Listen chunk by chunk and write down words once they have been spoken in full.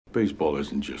Baseball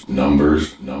isn't just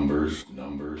numbers, numbers,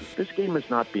 numbers. This game is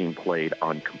not being played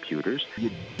on computers.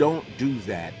 You don't do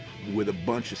that with a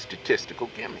bunch of statistical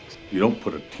gimmicks. You don't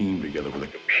put a team together with a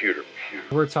computer.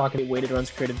 We're talking weighted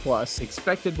runs created plus,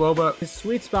 expected WOBA, his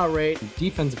sweet spot rate,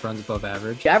 defensive runs above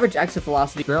average, average exit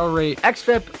velocity, barrel rate,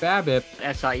 xFIP, BABIP,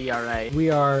 SIERA. We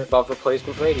are above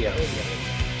replacement radio.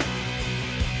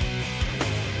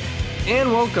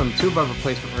 And welcome to Above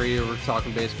Replacement Radio. We're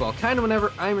talking baseball kind of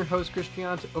whenever. I'm your host, Chris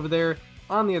Piant. Over there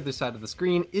on the other side of the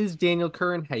screen is Daniel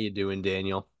Curran. How you doing,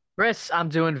 Daniel? Chris, I'm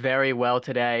doing very well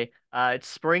today. It's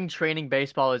spring training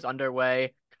baseball is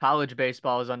underway. College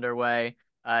baseball is underway.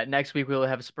 Next week we will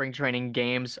have spring training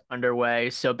games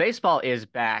underway. So baseball is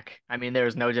back. I mean,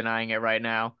 there's no denying it right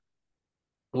now.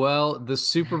 Well, the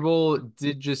Super Bowl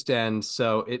did just end,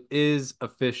 so it is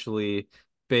officially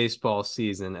baseball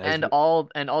season. All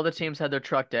the teams had their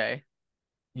truck day.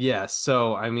 Yeah,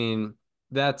 so I mean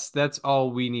that's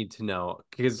all we need to know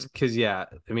because yeah,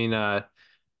 I mean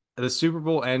the Super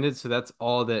Bowl ended, so that's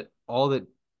all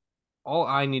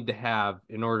I need to have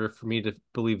in order for me to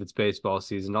believe it's baseball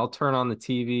season. I'll turn on the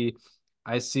TV.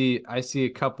 I see a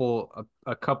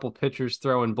couple pitchers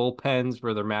throwing bullpens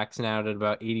where they're maxing out at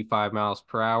about 85 miles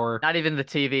per hour. Not even the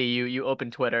TV. You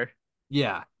open Twitter.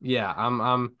 Yeah, yeah.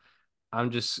 I'm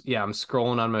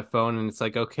scrolling on my phone and it's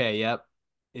like, okay, yep.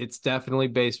 It's definitely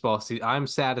baseball season. I'm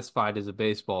satisfied as a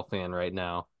baseball fan right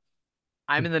now.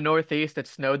 I'm in the Northeast. It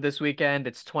snowed this weekend.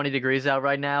 It's 20 degrees out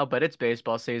right now, but it's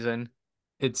baseball season.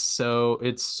 It's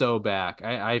so back.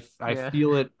 I Yeah.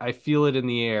 feel it. I feel it in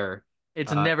the air.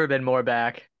 It's Uh, never been more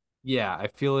back. yeah, I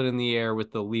feel it in the air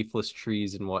with the leafless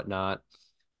trees and whatnot.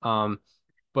 Um,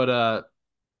 but uh,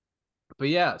 but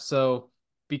yeah. So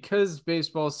because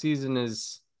baseball season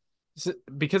is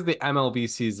because the MLB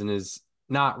season is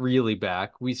not really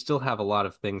back, we still have a lot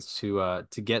of things to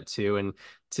get to. And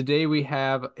today we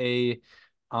have a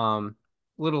um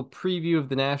little preview of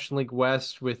the National League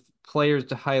West with players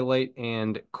to highlight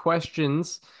and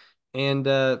questions. And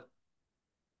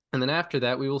then after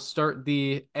that, we will start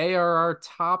the ARR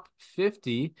top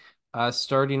 50,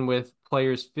 starting with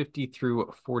players 50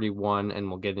 through 41, and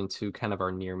we'll get into kind of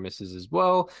our near misses as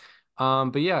well.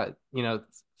 But yeah,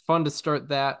 it's fun to start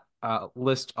that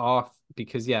list off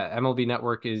because yeah, MLB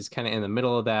Network is kind of in the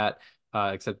middle of that,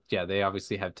 except yeah, they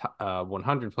obviously have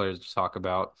 100 players to talk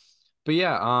about. But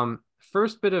yeah,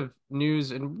 first bit of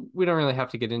news, and we don't really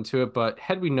have to get into it, but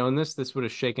had we known this, this would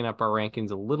have shaken up our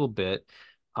rankings a little bit.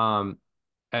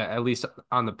 At least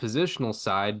on the positional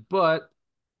side, but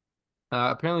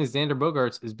apparently Xander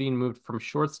Bogaerts is being moved from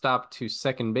shortstop to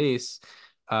second base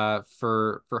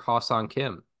for Ha-Seong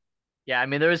Kim. Yeah, I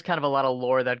mean, there is kind of a lot of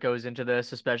lore that goes into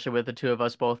this, especially with the two of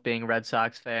us both being Red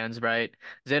Sox fans, right?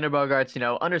 Xander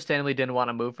Bogaerts, understandably didn't want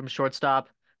to move from shortstop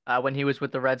when he was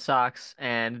with the Red Sox,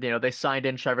 and they signed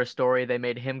in Trevor Story. They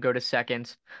made him go to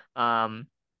second. Um,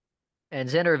 and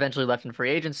Xander eventually left in free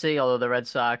agency, although the Red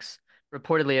Sox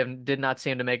reportedly did not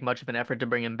seem to make much of an effort to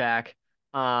bring him back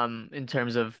in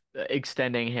terms of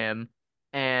extending him.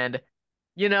 And,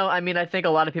 I mean, I think a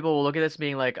lot of people will look at this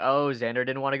being like, oh, Xander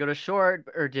didn't want to go to short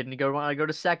or didn't want to go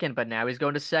to second, but now he's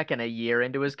going to second a year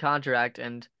into his contract.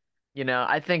 And,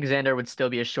 I think Xander would still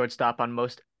be a shortstop on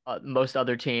most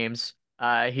other teams.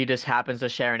 He just happens to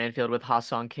share an infield with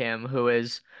Ha-Seong Kim, who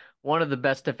is one of the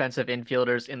best defensive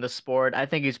infielders in the sport. I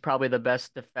think he's probably the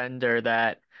best defender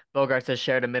that Bogaerts has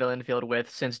shared a middle infield with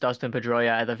since Dustin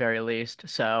Pedroia at the very least.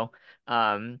 So,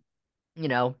 um,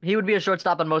 he would be a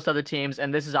shortstop on most other teams,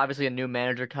 and this is obviously a new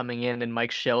manager coming in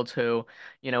Mike Shildt, who,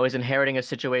 is inheriting a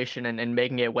situation and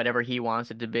making it whatever he wants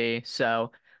it to be.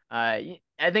 So, I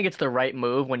think it's the right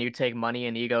move when you take money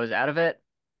and egos out of it.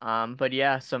 But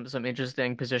yeah, some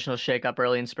interesting positional shakeup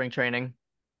early in spring training.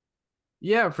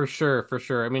 Yeah, for sure, for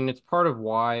sure. I mean, it's part of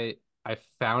why I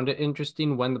found it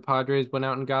interesting when the Padres went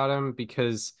out and got him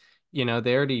because, they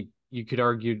already, you could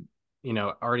argue,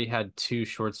 already had two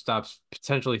shortstops,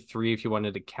 potentially three if you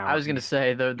wanted to I count was gonna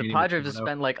say the Manny Padres have Machado.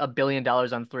 spent like $1 billion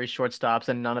on three shortstops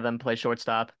and none of them play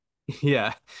shortstop.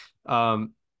 Yeah.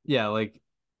 Um, yeah, like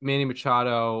Manny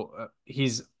Machado,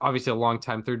 he's obviously a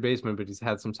long-time third baseman, but he's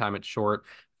had some time at short.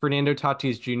 Fernando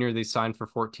Tatis Jr., they signed for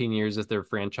 14 years as their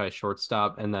franchise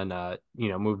shortstop and then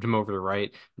moved him over to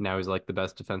right. Now he's like the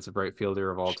best defensive right fielder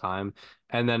of all time.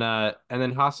 And then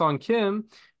Ha-Seong Kim,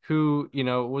 who,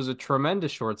 was a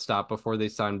tremendous shortstop before they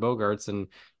signed Bogarts and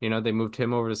they moved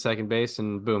him over to second base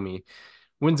and boom, he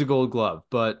wins a gold glove.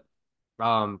 But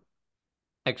um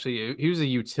actually, he was a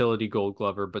utility Gold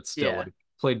Glover, but still, Yeah. like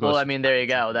played Well, most I of his mean, time there you in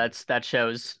go. second base. That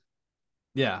shows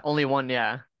Yeah, only one,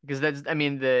 yeah. Because that's I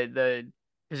mean the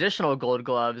positional gold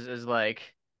gloves is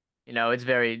like it's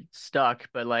very stuck.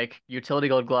 But like utility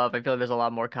gold glove, I feel like there's a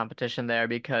lot more competition there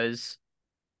because,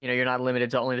 you're not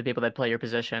limited to only the people that play your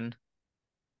position.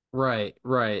 Right,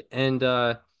 right. And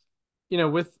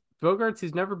with Bogarts,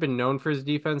 he's never been known for his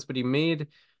defense, but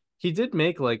he did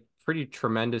make like pretty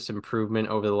tremendous improvement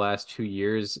over the last 2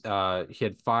 years. He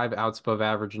had 5 outs above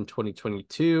average in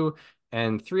 2022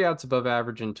 and 3 outs above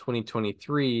average in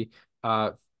 2023.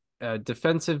 Uh,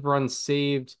 Defensive runs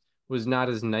saved was not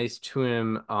as nice to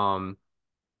him.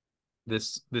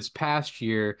 This past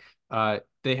year.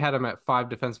 They had him at 5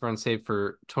 defensive runs saved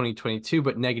for 2022,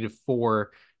 but -4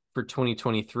 for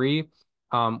 2023.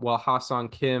 While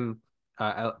Ha-Seong Kim,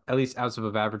 at least outs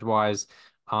above average wise,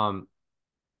 um,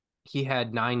 he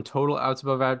had 9 total outs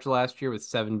above average last year, with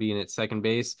 7 being at second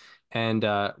base. And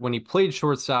when he played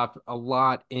shortstop a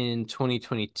lot in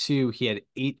 2022, he had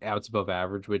 8 outs above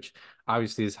average, which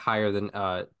obviously is higher than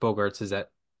Bogarts is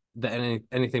at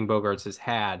anything Bogarts has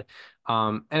had.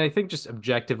 And I think just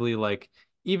objectively, like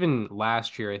even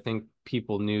last year, I think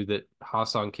people knew that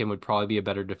Ha-Seong Kim would probably be a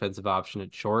better defensive option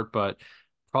at short, but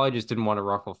probably just didn't want to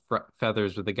ruffle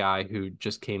feathers with a guy who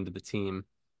just came to the team.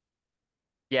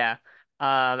 Yeah.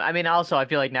 I mean, also, I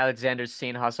feel like now that Xander's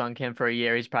seen Ha-Seong Kim for a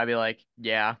year, he's probably like,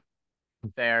 yeah,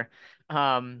 fair.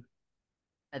 Um,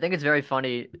 I think it's very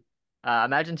funny.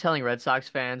 Imagine telling Red Sox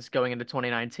fans going into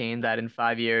 2019 that in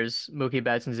 5 years, Mookie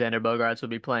Betts and Xander Bogaerts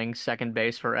would be playing second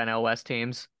base for NL West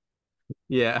teams.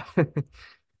 Yeah.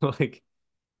 Like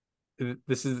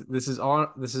this is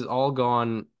all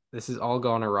gone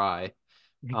awry.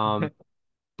 Um,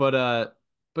 but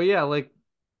yeah, like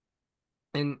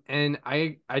and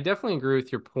I definitely agree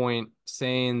with your point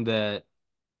saying that,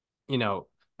 you know,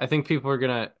 I think people are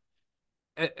gonna,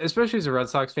 especially as a Red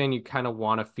Sox fan, you kind of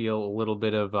want to feel a little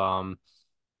bit of I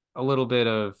don't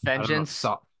know, Vengeance.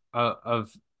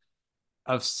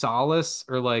 of solace,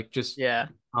 or like just Yeah.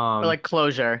 Or um like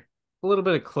closure. a little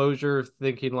bit of closure,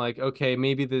 thinking like, okay,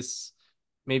 maybe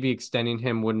extending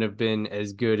him wouldn't have been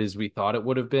as good as we thought it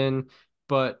would have been.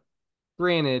 But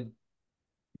granted,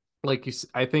 like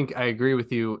I think I agree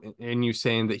with you in you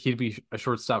saying that he'd be a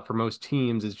shortstop for most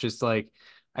teams. It's just like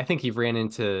I think he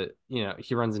runs into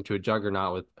a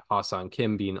juggernaut with Ha-Seong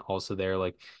Kim being also there.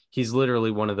 Like he's literally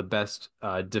one of the best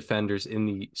defenders in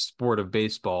the sport of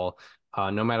baseball,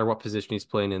 no matter what position he's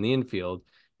playing in the infield.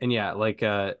 And yeah, like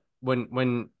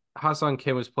when Ha-Seong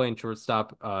Kim was playing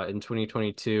shortstop in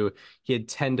 2022, he had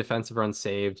 10 defensive runs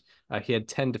saved. He had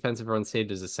 10 defensive runs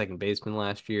saved as a second baseman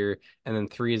last year, and then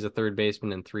 3 as a third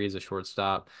baseman and 3 as a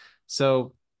shortstop.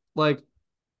 So, like,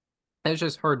 it's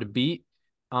just hard to beat.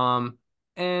 Um,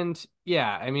 and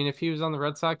yeah, I mean, if he was on the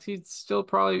Red Sox, he'd still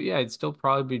probably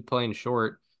be playing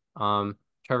short.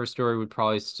 Trevor Story would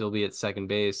probably still be at second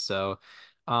base. So,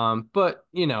 but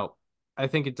I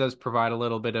think it does provide a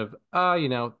little bit of,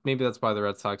 maybe that's why the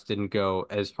Red Sox didn't go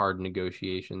as hard in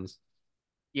negotiations.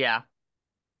 Yeah.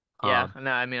 Yeah. Um,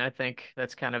 No, I mean, I think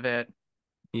that's kind of it.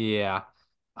 yeah.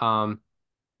 Um,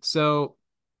 so.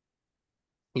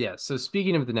 Yeah, so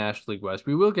speaking of the National League West,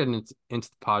 we will get into the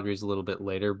Padres a little bit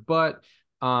later, but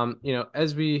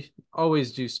as we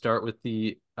always do start with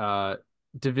the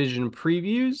division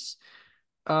previews,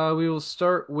 we will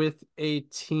start with a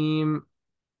team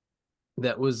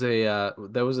that was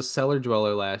a cellar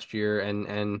dweller last year,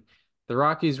 and the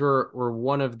Rockies were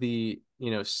one of the,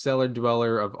 cellar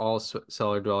dweller of all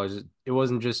cellar dwellers. It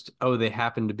wasn't just, oh, they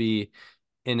happened to be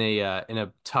in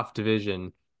a tough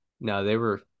division. No, they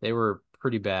were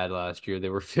pretty bad last year. They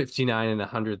were 59 and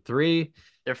 103.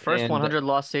 Their first And 100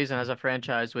 loss season as a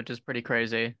franchise, which is pretty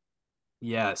crazy.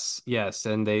 yes, yes,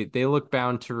 and they look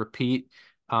bound to repeat.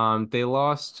 They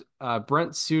lost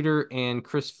Brent Suter and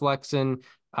Chris Flexen.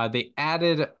 They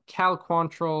added Cal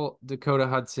Quantrill, Dakota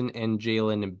Hudson, and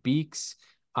Jalen Beeks.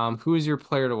 Who is your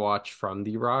player to watch from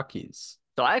the Rockies?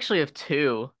 So I actually have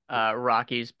two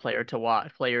Rockies players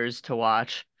to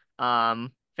watch.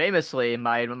 Famously,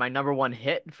 my number one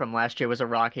hit from last year was a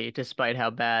Rocky, despite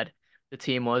how bad the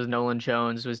team was. Nolan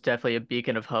Jones was definitely a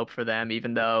beacon of hope for them,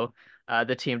 even though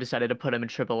the team decided to put him in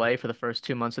AAA for the first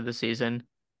 2 months of the season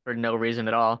for no reason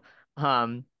at all.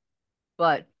 Um,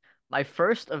 but my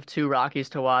first of two Rockies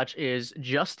to watch is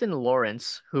Justin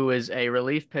Lawrence, who is a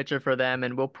relief pitcher for them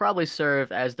and will probably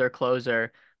serve as their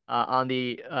closer on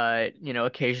the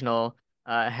occasional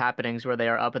happenings where they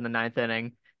are up in the ninth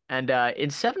inning. And in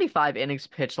 75 innings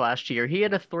pitched last year, he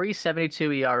had a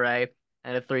 3.72 ERA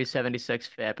and a 3.76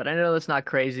 FIP. But I know that's not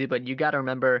crazy, but you got to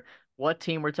remember what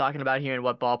team we're talking about here and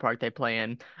what ballpark they play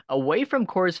in. Away from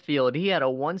Coors Field, he had a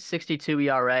 1.62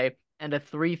 ERA and a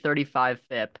 3.35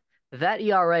 FIP. That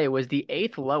ERA was the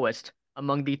eighth lowest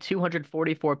among the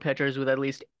 244 pitchers with at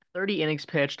least 30 innings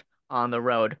pitched on the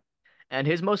road. And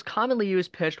his most commonly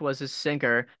used pitch was his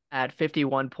sinker at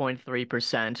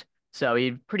 51.3%. So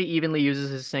he pretty evenly uses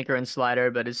his sinker and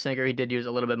slider, but his sinker he did use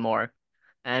a little bit more.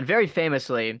 And very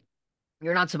famously,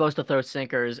 you're not supposed to throw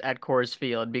sinkers at Coors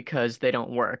Field because they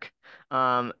don't work.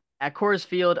 Um, at Coors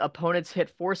Field, opponents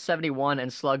hit 471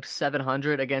 and slugged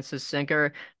 700 against his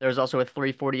sinker. There's also a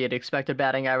 348 expected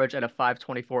batting average and a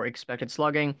 524 expected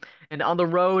slugging. And on the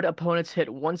road, opponents hit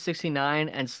 169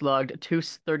 and slugged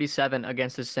 237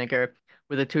 against his sinker,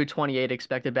 with a 228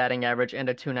 expected batting average and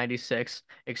a 296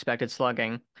 expected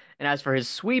slugging. And as for his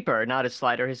sweeper, not his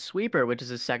slider, his sweeper, which is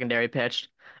his secondary pitch,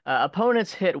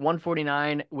 opponents hit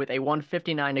 149 with a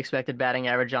 159 expected batting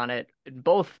average on it,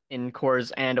 both in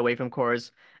cores and away from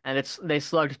cores, and they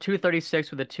slugged 236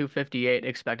 with a 258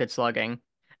 expected slugging.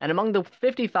 And among the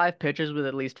 55 pitchers with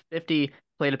at least 50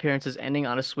 plate appearances ending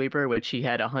on a sweeper, which he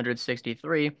had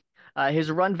 163,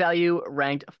 his run value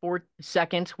ranked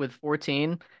second with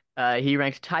 14. He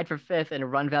ranked tied for fifth in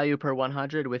run value per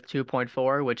 100 with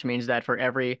 2.4, which means that for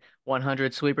every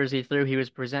 100 sweepers he threw, he was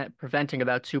preventing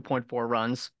about 2.4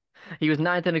 runs. He was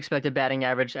ninth in expected batting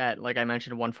average at, like I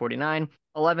mentioned, 149,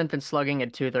 11th in slugging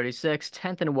at 236,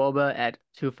 10th in WOBA at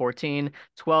 214,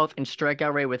 12th in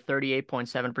strikeout rate with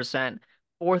 38.7%,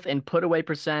 fourth in put away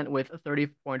percent with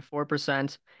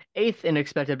 30.4%, eighth in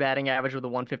expected batting average with a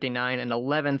 159, and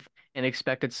 11th in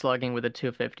expected slugging with a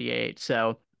 258.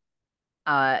 So,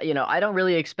 I don't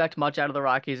really expect much out of the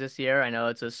Rockies this year. I know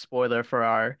it's a spoiler for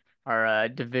our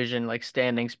division like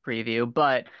standings preview,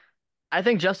 but I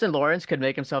think Justin Lawrence could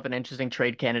make himself an interesting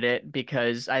trade candidate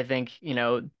because I think,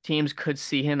 teams could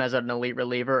see him as an elite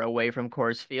reliever away from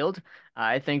Coors Field.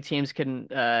 I think teams can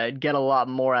get a lot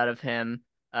more out of him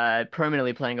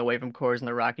permanently playing away from Coors, and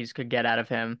the Rockies could get out of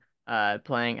him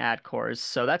playing at Coors.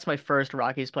 So that's my first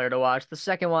Rockies player to watch. The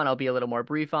second one I'll be a little more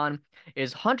brief on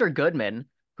is Hunter Goodman,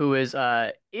 who is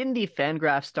in the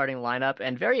Fangraphs starting lineup.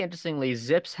 And very interestingly,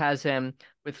 Zips has him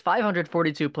with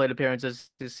 542 plate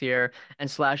appearances this year and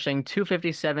slashing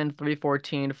 257,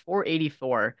 314,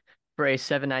 484 for a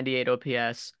 798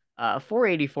 OPS.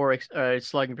 484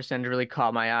 slugging percentage really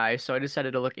caught my eye, so I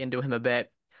decided to look into him a bit.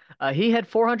 He had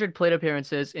 400 plate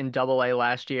appearances in Double A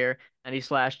last year, and he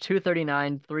slashed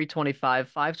 239, 325,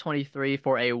 523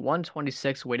 for a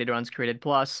 126 weighted runs created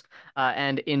plus.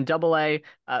 And in Double A,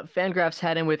 Fangraphs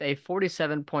had him with a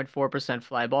 47.4%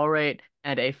 fly ball rate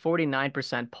and a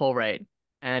 49% pull rate.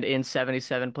 And in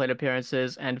 77 plate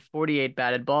appearances and 48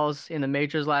 batted balls in the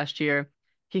majors last year,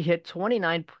 he had a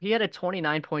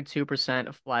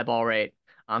 29.2% fly ball rate.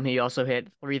 He also hit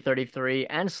 333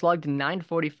 and slugged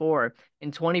 944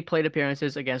 in 20 plate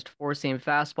appearances against four-seam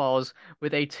fastballs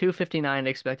with a 259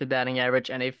 expected batting average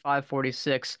and a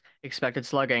 546 expected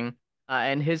slugging.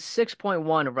 And his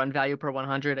 6.1 run value per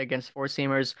 100 against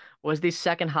four-seamers was the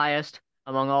second highest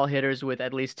among all hitters with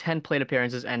at least 10 plate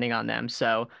appearances ending on them.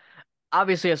 So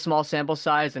obviously a small sample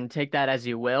size and take that as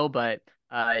you will, but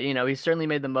he certainly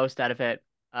made the most out of it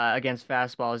against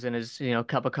fastballs in his,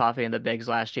 cup of coffee in the bigs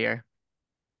last year.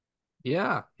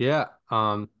 Yeah, yeah.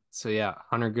 So yeah,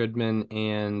 Hunter Goodman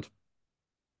and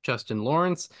Justin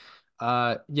Lawrence.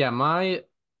 Yeah, my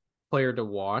player to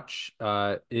watch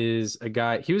is a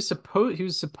guy he was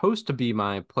supposed to be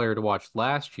my player to watch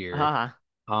last year.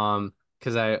 Haha.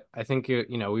 Because I think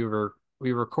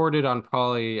we recorded on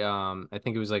probably I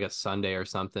think it was like a Sunday or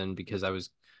something because I was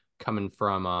coming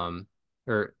from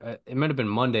or it might have been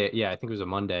Monday. Yeah, I think it was a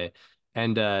Monday.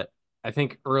 And I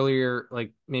think earlier,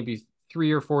 like maybe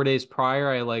 3 or 4 days prior,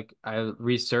 I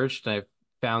researched and I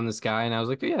found this guy and I was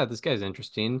like, oh, yeah, this guy's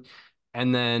interesting.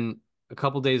 And then a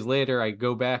couple days later, I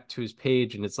go back to his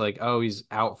page and it's like, oh, he's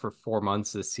out for 4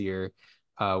 months this year,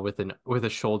 with a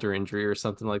shoulder injury or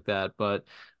something like that. But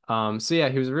so yeah,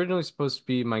 he was originally supposed to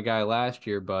be my guy last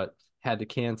year, but had to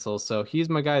cancel. So he's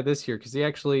my guy this year because he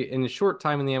actually, in a short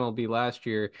time in the MLB last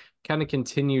year, kind of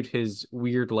continued his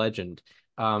weird legend.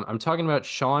 I'm talking about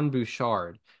Sean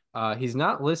Bouchard. He's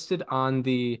not listed on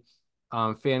the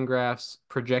Fangraphs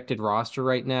projected roster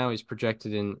right now. He's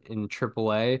projected in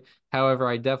AAA. However,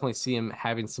 I definitely see him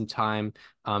having some time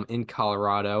in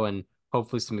Colorado and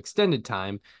hopefully some extended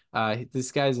time.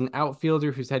 This guy's an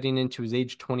outfielder who's heading into his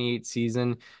age 28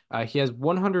 season. He has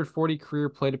 140 career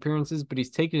plate appearances, but he's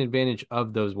taken advantage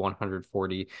of those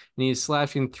 140. And he's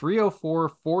slashing 304,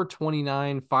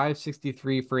 429,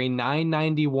 563 for a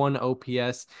 991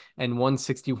 OPS and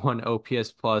 161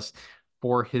 OPS plus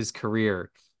for his career.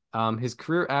 His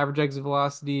career average exit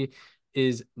velocity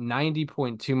is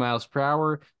 90.2 miles per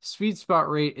hour. Sweet spot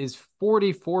rate is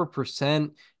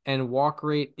 44%, and walk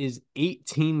rate is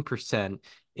 18%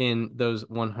 in those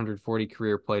 140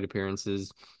 career plate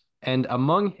appearances. And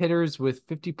among hitters with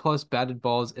 50 plus batted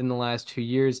balls in the last 2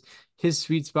 years, his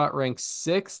sweet spot ranks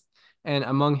sixth. And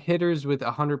among hitters with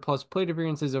 100 plus plate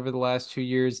appearances over the last 2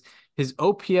 years, his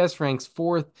OPS ranks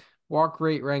fourth, walk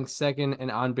rate ranks second, and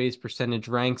on base percentage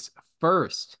ranks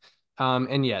first.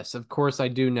 And yes, of course, I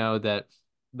do know that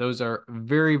those are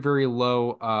very, very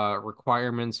low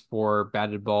requirements for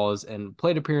batted balls and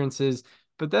plate appearances,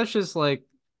 but that's just like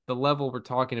the level we're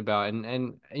talking about.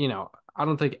 And I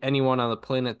don't think anyone on the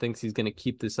planet thinks he's going to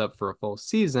keep this up for a full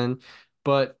season,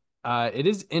 but it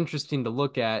is interesting to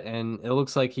look at, and it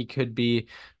looks like he could be,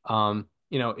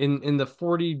 in the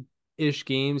 40-ish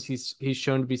games he's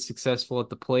shown to be successful at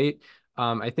the plate.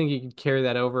 I think he could carry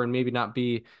that over and maybe not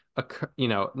be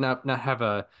not have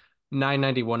a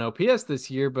 991 OPS this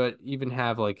year, but even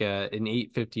have like an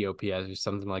 850 OPS or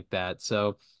something like that.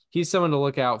 So he's someone to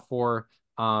look out for.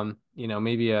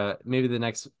 Maybe the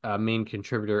next main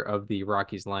contributor of the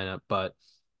Rockies lineup, but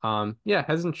yeah,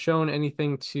 hasn't shown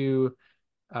anything to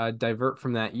divert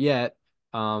from that yet.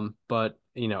 But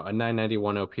a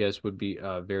 991 OPS would be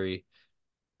very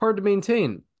hard to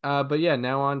maintain. But yeah,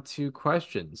 now on to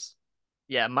questions.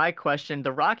 Yeah, my question,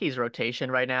 the Rockies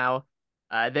rotation right now,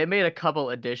 they made a couple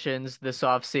additions this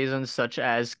offseason, such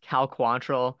as Cal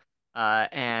Quantrill,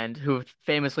 and who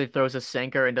famously throws a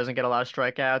sinker and doesn't get a lot of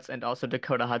strikeouts, and also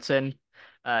Dakota Hudson,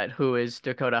 who is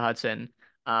Dakota Hudson,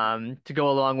 to go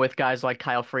along with guys like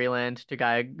Kyle Freeland, to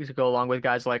go along with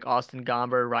guys like Austin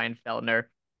Gomber, Ryan Feltner.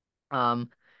 Um,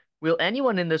 will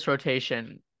anyone in this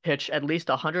rotation pitch at least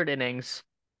 100 innings,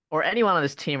 or anyone on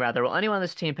this team rather, will anyone on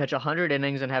this team pitch 100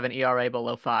 innings and have an ERA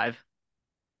below 5?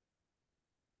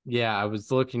 Yeah, I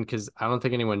was looking because I don't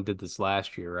think anyone did this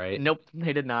last year, right? Nope,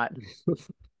 they did not.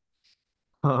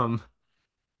 Um,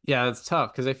 yeah, it's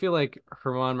tough because I feel like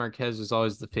Herman Marquez was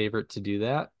always the favorite to do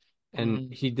that, and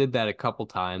hmm he did that a couple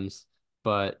times,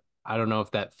 but I don't know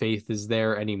if that faith is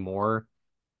there anymore.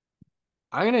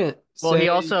 I'm gonna Well, say he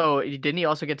also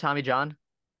get Tommy John?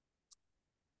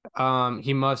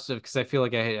 he must have because I feel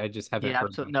like I just He haven't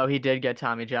heard absolutely about no, it. he did get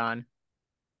Tommy John.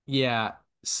 Yeah.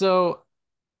 So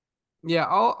yeah,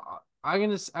 I'm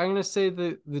gonna say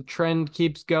the trend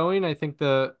keeps going. I think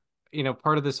part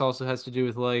of this also has to do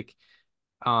with like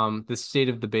the state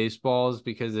of the baseballs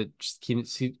because it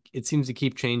seems to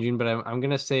keep changing, but I'm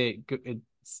gonna say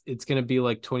it's gonna be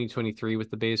like 2023 with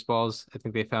the baseballs. I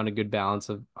think they found a good balance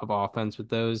of offense with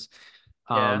those.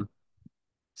 Yeah. Um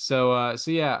so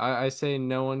yeah, I say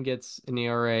no one gets an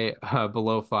ERA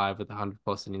below 5 with 100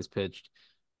 plus innings pitched.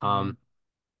 hmm Um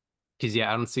because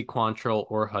yeah, I don't see Quantrill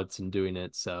or Hudson doing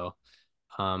it, so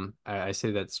I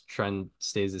say that trend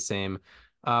stays the same.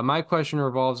 My question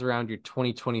revolves around your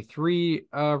 2023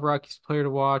 Rockies player to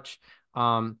watch.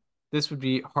 This would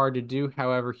be hard to do.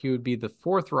 However, he would be the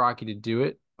fourth Rocky to do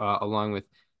it, along with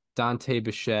Dante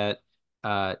Bichette,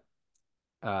 uh,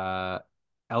 uh,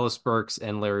 Ellis Burks,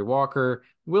 and Larry Walker.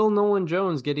 Will Nolan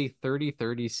Jones get a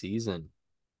 30-30 season?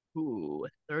 Ooh,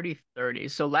 30-30.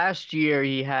 So last year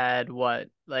he had what,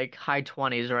 like high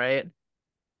 20s, right?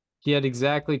 He had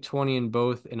exactly 20 in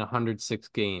both in 106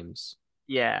 games.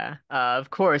 Yeah. Of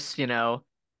course, the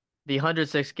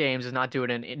 106 games is not due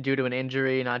to an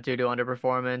injury, not due to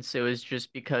underperformance. It was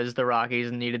just because the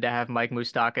Rockies needed to have Mike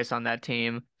Moustakas on that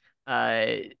team.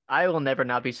 I will never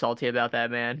not be salty about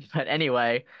that, man. But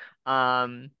anyway,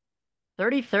 um,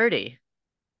 30-30.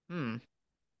 Hmm.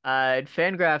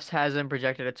 Fangraphs has him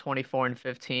projected at 24 and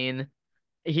 15.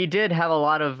 He did have a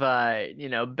lot of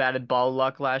batted ball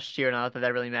luck last year. Not that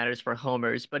that really matters for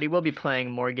homers, but he will be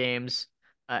playing more games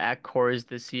at Coors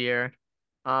this year.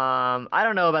 I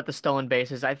don't know about the stolen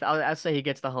bases. I'll say he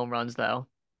gets the home runs though.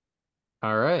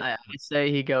 All right. I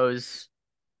say he goes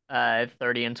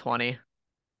 30 and 20,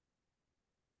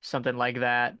 something like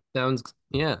that. Sounds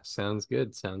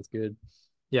good. Sounds good.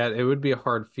 Yeah, it would be a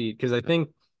hard feat because I think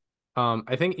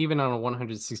even on a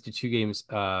 162 games,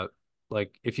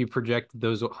 like if you project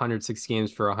those 160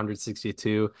 games for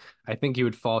 162, I think he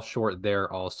would fall short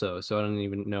there also. So I don't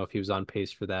even know if he was on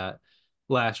pace for that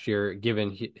last year,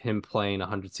 given him playing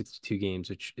 162 games,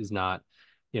 which is not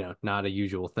a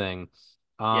usual thing.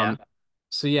 Yeah. Um,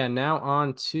 so yeah, now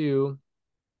on to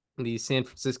the San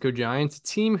Francisco Giants, a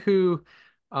team who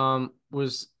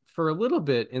was for a little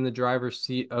bit in the driver's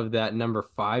seat of that number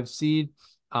 5 seed,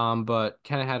 but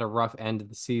kind of had a rough end of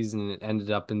the season and it ended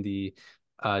up in the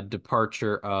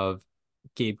departure of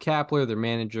Gabe Kapler, their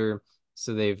manager.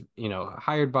 So they've,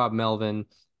 hired Bob Melvin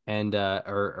and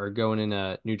are going in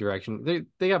a new direction.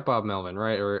 They got Bob Melvin,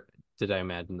 right? Or did I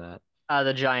imagine that?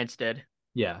 The Giants did.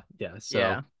 Yeah, yeah. So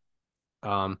Yeah.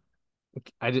 um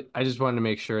I just wanted to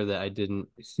make sure that I didn't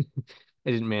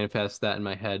I didn't manifest that in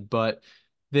my head. But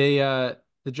they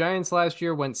The Giants last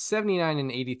year went 79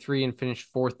 and 83 and finished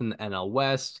fourth in the NL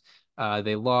West.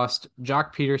 They lost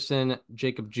Jock Peterson,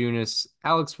 Jacob Junis,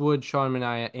 Alex Wood, Sean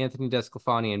Manaea, Anthony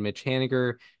DeSclafani, and Mitch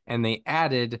Haniger, and they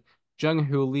added Jung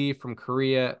Hoo Lee from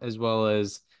Korea, as well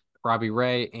as Robbie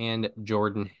Ray and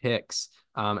Jordan Hicks.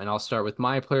 And I'll start with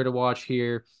my player to watch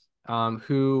here,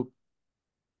 who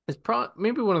is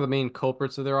maybe one of the main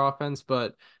culprits of their offense,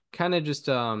 but kind of just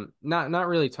not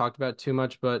really talked about too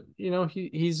much. But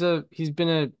he's been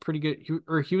a pretty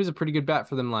good he was a pretty good bat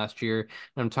for them last year.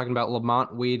 And I'm talking about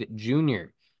Lamont Wade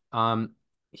Jr.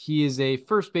 He is a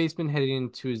first baseman heading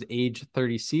into his age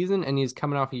 30 season, and he's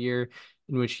coming off a year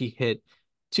in which he hit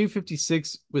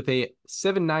 256 with a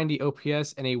 790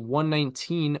 OPS and a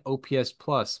 119 OPS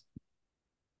plus.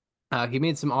 He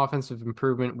made some offensive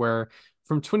improvement where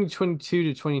from 2022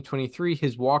 to 2023,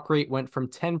 his walk rate went from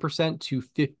 10% to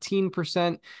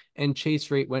 15%, and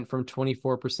chase rate went from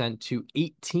 24% to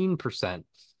 18%.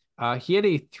 He had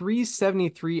a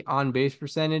 373 on base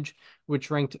percentage, which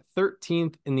ranked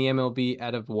 13th in the MLB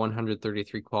out of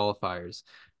 133 qualifiers.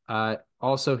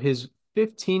 Also, his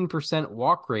 15%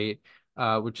 walk rate,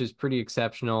 which is pretty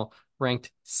exceptional,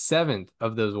 ranked 7th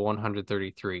of those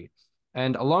 133.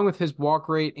 And along with his walk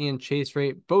rate and chase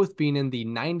rate both being in the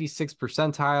 96th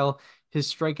percentile,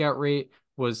 his strikeout rate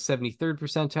was 73rd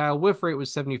percentile, whiff rate was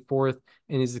 74th,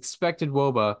 and his expected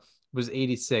WOBA was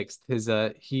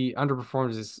 86th. He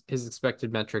underperformed his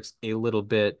expected metrics a little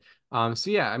bit. So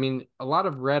yeah, I mean, a lot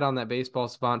of red on that baseball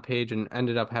savant page and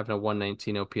ended up having a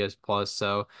 119 OPS plus.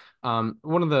 So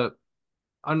one of the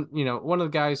one of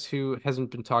the guys who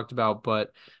hasn't been talked about,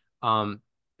 but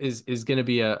is going to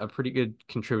be a pretty good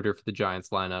contributor for the Giants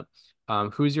lineup.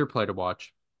 Who's your player to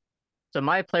watch? So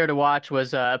my player to watch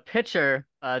was a pitcher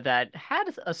that had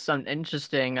some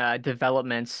interesting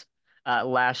developments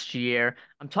last year.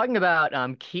 I'm talking about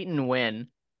Keaton Winn,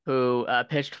 who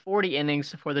pitched 40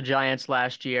 innings for the Giants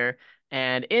last year,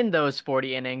 and in those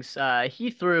 40 innings,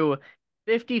 he threw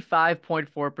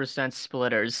 55.4%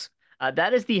 splitters.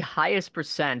 That is the highest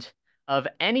percent of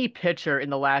any pitcher in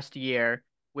the last year,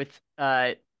 with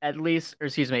at least, or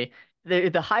excuse me,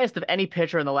 the highest of any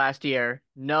pitcher in the last year.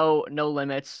 No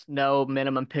limits, no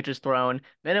minimum pitches thrown,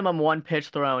 minimum one pitch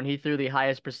thrown. He threw the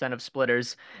highest percent of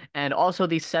splitters, and also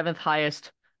the seventh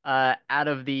highest out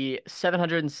of the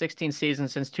 716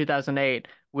 seasons since 2008,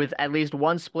 with at least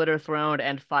one splitter thrown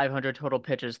and 500 total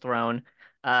pitches thrown.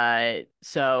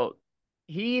 So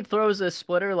he throws a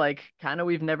splitter like kind of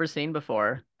we've never seen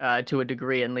before, to a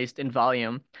degree, at least in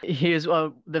volume. He is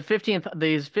the 15th,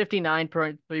 his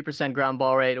 59.3% ground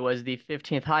ball rate was the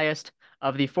 15th highest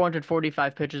of the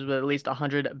 445 pitches with at least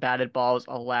 100 batted balls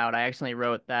allowed. I accidentally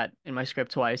wrote that in my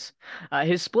script twice.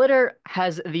 His splitter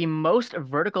has the most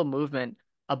vertical movement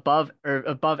above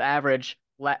average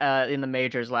in the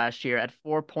majors last year at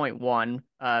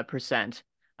 4.1 percent.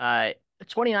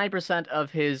 29%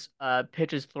 of his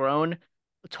pitches thrown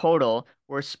total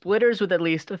were splitters with at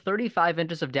least 35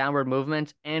 inches of downward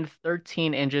movement and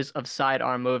 13 inches of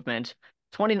sidearm movement.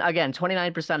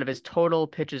 29% of his total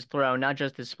pitches thrown, not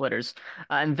just his splitters.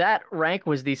 And that rank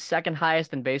was the second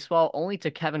highest in baseball, only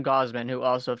to Kevin Gausman, who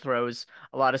also throws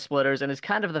a lot of splitters and is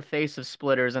kind of the face of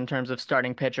splitters in terms of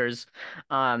starting pitchers.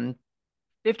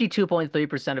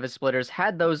 52.3% of his splitters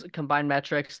had those combined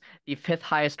metrics, the fifth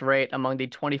highest rate among the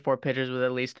 24 pitchers with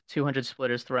at least 200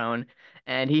 splitters thrown.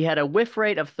 And he had a whiff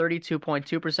rate of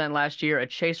 32.2% last year, a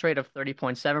chase rate of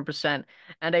 30.7%,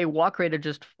 and a walk rate of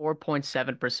just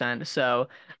 4.7%. So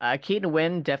Keaton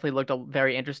Winn definitely looked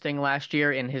very interesting last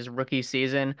year in his rookie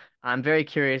season. I'm very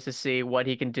curious to see what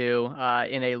he can do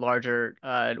in a larger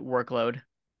workload.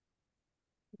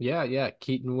 Yeah,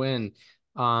 Keaton Winn.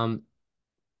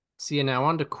 See, now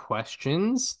on to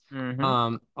questions.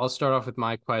 Hmm. I'll start off with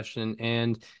my question,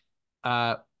 and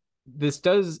uh, this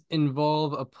does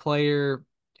involve a player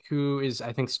who is,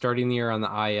 I think, starting the year on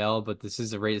the IL, but this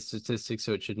is a rated statistic,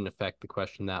 so it shouldn't affect the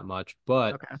question that much.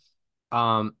 But Okay.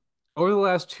 um, over the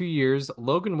last 2 years,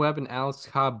 Logan Webb and Alex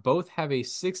Cobb both have a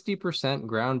 60%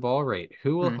 ground ball rate.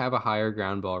 Who will Hmm. have a higher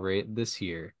ground ball rate this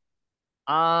year?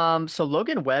 So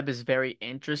Logan Webb is very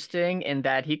interesting in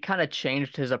that he kind of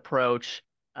changed his approach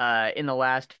in the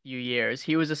last few years.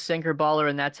 He was a sinker baller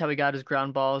and that's how he got his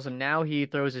ground balls, and now he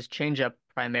throws his changeup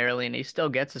primarily and he still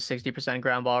gets a 60%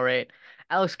 ground ball rate.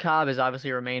 Alex Cobb has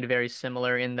obviously remained very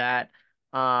similar in that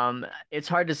it's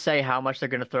hard to say how much they're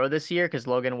going to throw this year because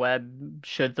Logan Webb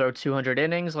should throw 200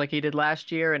 innings like he did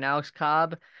last year, and Alex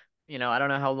Cobb, I don't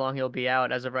know how long he'll be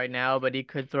out as of right now, but he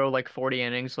could throw like 40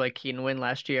 innings like Keaton Winn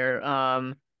last year.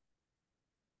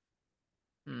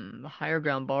 Higher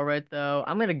ground ball rate though.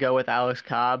 I'm gonna go with Alex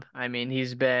Cobb. I mean,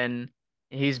 he's been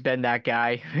He's been that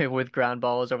guy with ground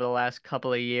balls over the last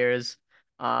couple of years.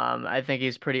 I think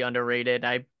he's pretty underrated.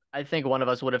 I think one of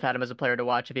us would have had him as a player to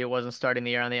watch if he wasn't starting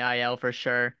the year on the IL for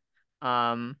sure.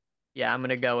 Um, yeah, I'm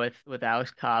gonna go with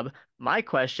Alex Cobb. My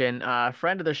question,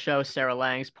 friend of the show, Sarah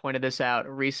Langs, pointed this out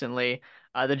recently.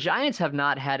 The Giants have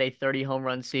not had a 30 home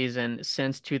run season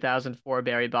since 2004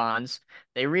 Barry Bonds.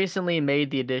 They recently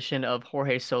made the addition of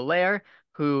Jorge Soler,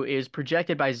 who is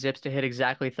projected by Zips to hit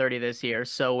exactly 30 this year.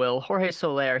 So will Jorge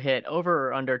Soler hit over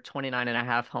or under 29 and a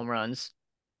half home runs?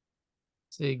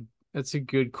 That's a that's a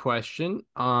good question.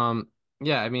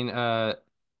 Yeah, I mean,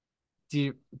 do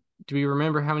you, do we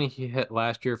remember how many he hit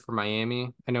last year for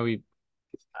Miami? I think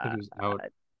Uh, he was out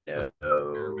a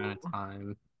fair amount of no.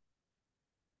 time.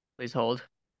 Please hold.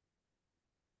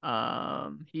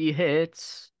 He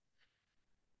hits.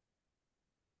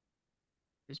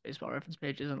 His baseball reference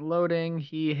page isn't loading.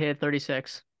 He hit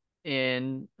 36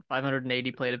 in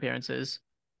 580 plate appearances.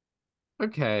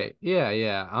 Okay, yeah.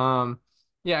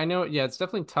 Yeah, I know. Yeah, it's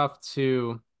definitely tough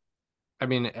to. I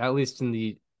mean, at least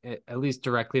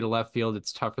directly to left field,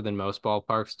 it's tougher than most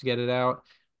ballparks to get it out.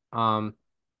 Um,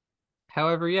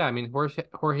 However, yeah, I mean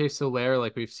Jorge Soler,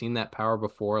 like we've seen that power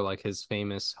before, like his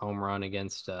famous home run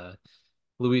against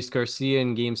Luis Garcia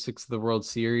in Game 6 of the World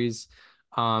Series.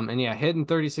 And yeah, hitting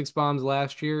 36 bombs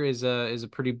last year is a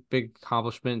pretty big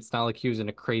accomplishment. It's not like he was in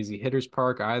a crazy hitter's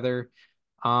park either.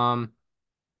 Um,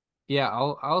 yeah,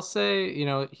 I'll say,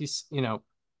 he's,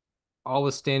 all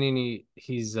withstanding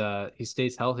he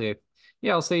stays healthy.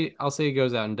 Yeah, I'll say he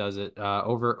goes out and does it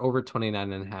over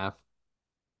 29 and a half.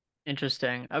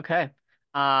 Interesting. Okay.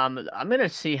 I'm gonna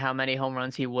see how many home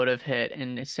runs he would have hit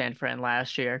in San Fran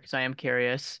last year because I am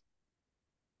curious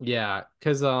Yeah,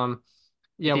 because if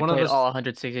yeah, he one of played all the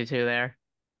 162 there.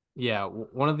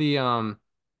 one of the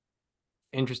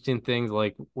interesting things,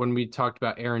 like when we talked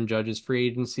about Aaron Judge's free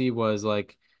agency, was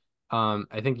like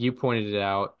I think you pointed it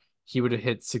out, he would have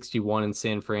hit 61 in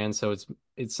San Fran, so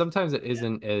it's sometimes it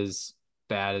isn't as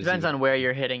bad as you Depends would on where think.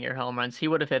 you're hitting your home runs. He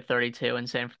would have hit 32 in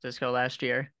San Francisco last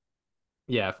year.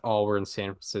 Yeah, if all were in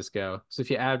San Francisco. So if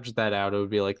you average that out, it would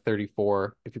be like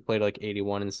 34 if you played like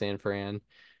 81 in San Fran,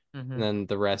 and Hmm. then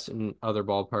the rest in other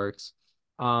ballparks.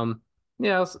 Um,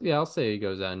 yeah, I'll say he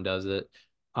goes out and does it.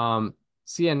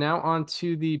 So yeah, now on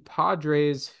to the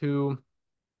Padres, who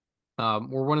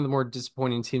were one of the more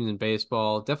disappointing teams in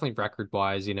baseball, definitely record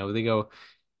wise. They go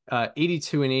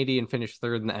 82 and 80 and finished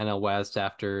third in the NL West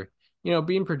after,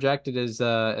 being projected as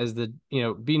the,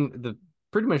 being the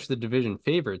pretty much the division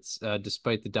favorites,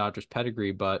 despite the Dodgers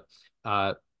pedigree. But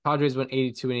uh, Padres went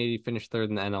 82 and 80, finished third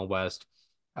in the NL West.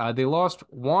 They lost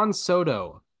Juan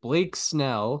Soto, Blake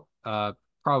Snell,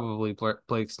 probably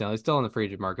Blake Snell. He's still on the free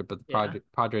agent market, but the Yeah.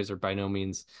 Padres are by no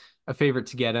means a favorite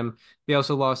to get him. They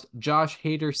also lost Josh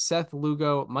Hader, Seth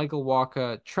Lugo, Michael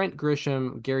Wacha, Trent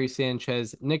Grisham, Gary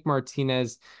Sanchez, Nick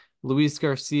Martinez, Luis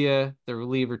Garcia, the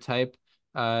reliever type,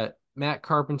 Matt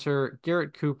Carpenter,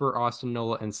 Garrett Cooper, Austin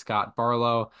Nola, and Scott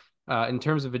Barlow. In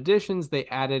terms of additions, they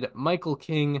added Michael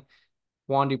King,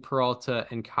 Wandy Peralta,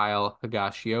 and Kyle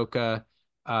Higashioka.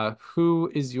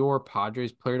 Who is your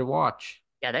Padres player to watch?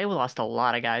 Yeah, they lost a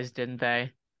lot of guys, didn't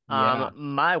they? Yeah,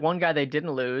 My one guy they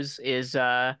didn't lose is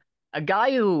a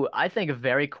guy who I think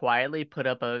very quietly put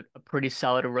up a pretty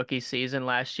solid rookie season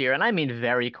last year, and I mean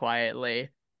very quietly.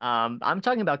 I'm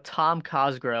talking about Tom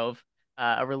Cosgrove,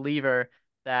 a reliever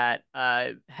that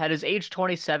had his age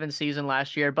 27 season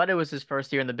last year, but it was his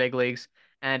first year in the big leagues.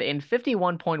 And in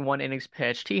 51.1 innings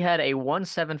pitched, he had a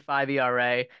 1.75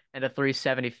 ERA and a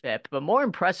 3.70 FIP. But more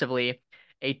impressively,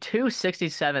 a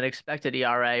 2.67 expected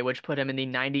ERA, which put him in the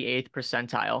 98th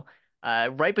percentile,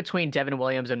 right between Devin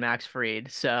Williams and Max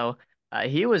Fried. So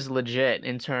he was legit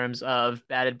in terms of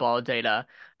batted ball data.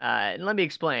 And let me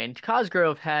explain.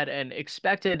 Cosgrove had an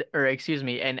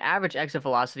average exit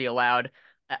velocity allowed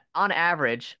on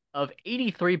average of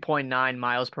 83.9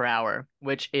 miles per hour,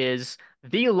 which is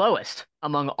the lowest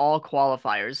among all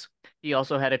qualifiers. He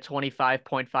also had a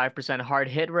 25.5% hard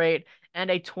hit rate and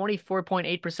a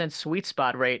 24.8% sweet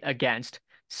spot rate against.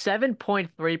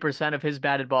 7.3% of his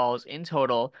batted balls in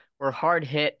total were hard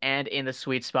hit and in the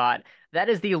sweet spot. That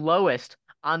is the lowest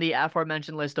on the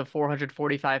aforementioned list of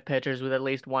 445 pitchers with at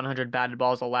least 100 batted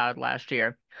balls allowed last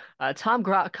year.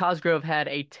 Cosgrove had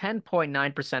a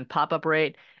 10.9% pop-up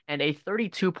rate and a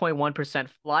 32.1%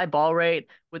 fly ball rate,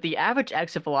 with the average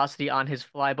exit velocity on his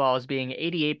fly balls being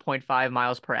 88.5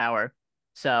 miles per hour.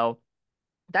 So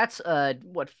that's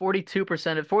what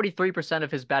 42% of 43%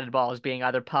 of his batted balls being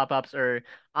either pop-ups or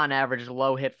on average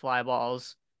low hit fly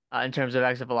balls in terms of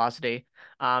exit velocity.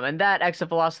 And that exit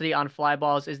velocity on fly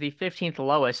balls is the 15th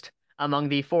lowest among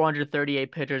the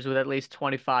 438 pitchers with at least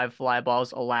 25 fly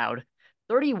balls allowed.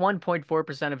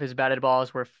 31.4% of his batted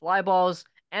balls were fly balls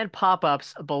and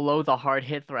pop-ups below the hard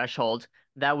hit threshold.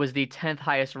 That was the 10th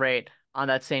highest rate on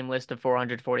that same list of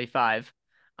 445.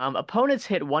 Opponents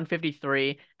hit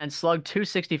 153 and slugged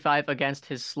 265 against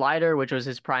his slider, which was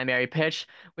his primary pitch,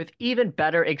 with even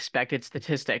better expected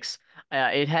statistics.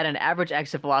 It had an average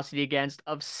exit velocity against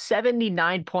of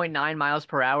 79.9 miles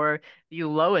per hour, the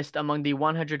lowest among the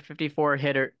 154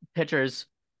 pitchers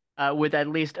with at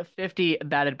least 50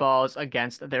 batted balls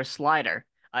against their slider.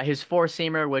 His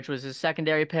four-seamer, which was his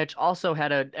secondary pitch, also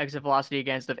had an exit velocity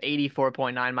against of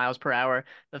 84.9 miles per hour,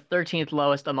 the 13th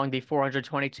lowest among the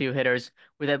 422 hitters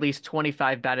with at least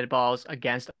 25 batted balls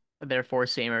against their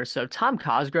four-seamers. So Tom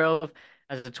Cosgrove,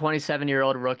 as a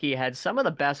 27-year-old rookie, had some of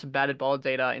the best batted ball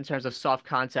data in terms of soft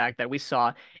contact that we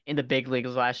saw in the big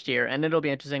leagues last year, and it'll be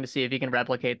interesting to see if he can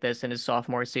replicate this in his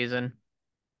sophomore season.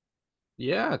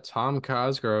 Yeah, Tom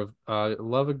Cosgrove.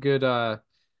 Love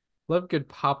good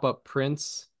pop-up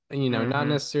prints. Not Hmm.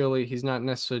 necessarily he's not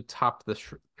necessarily top of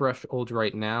the threshold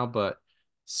right now, but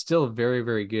still very,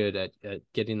 very good at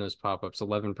getting those pop-ups,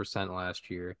 11% last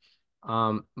year.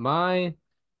 My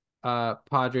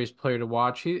Padres player to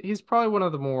watch. He's probably one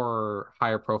of the more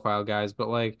higher profile guys, but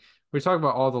like we talk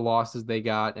about all the losses they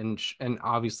got and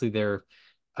obviously they're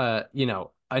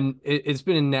it's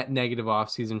been a net negative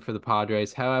offseason for the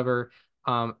Padres. However,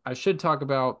 I should talk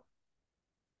about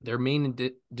their main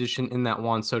addition in that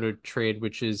Juan Soto trade,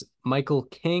 which is Michael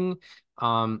King.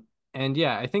 And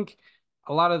yeah, I think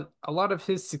a lot of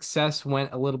his success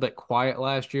went a little bit quiet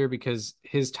last year because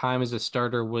his time as a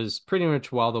starter was pretty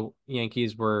much while the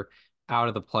Yankees were out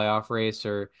of the playoff race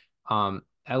or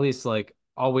at least like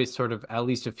always sort of at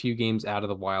least a few games out of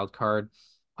the wild card.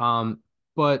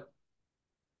 But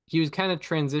he was kind of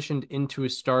transitioned into a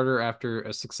starter after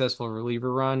a successful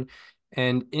reliever run.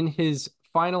 And in his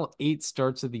final 8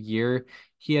 starts of the year,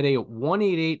 he had a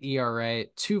 1.88 ERA,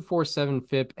 2.47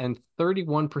 FIP, and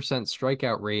 31%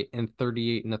 strikeout rate in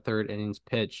 38 and a third innings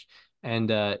pitched. And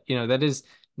that is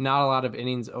not a lot of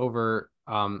innings over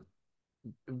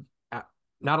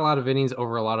not a lot of innings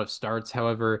over a lot of starts.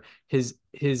 However, his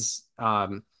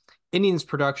innings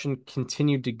production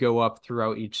continued to go up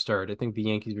throughout each start. I think the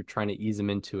Yankees were trying to ease him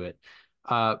into it.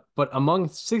 But among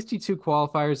 62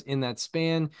 qualifiers in that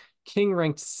span, King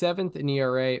ranked seventh in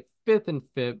ERA, fifth in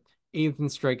FIP, eighth in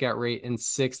strikeout rate, and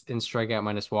sixth in strikeout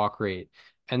minus walk rate.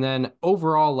 And then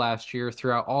overall last year,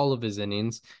 throughout all of his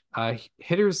innings,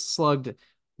 hitters slugged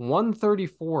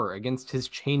 134 against his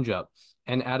changeup.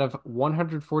 And out of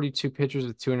 142 pitchers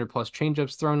with 200 plus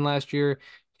changeups thrown last year,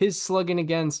 his slugging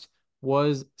against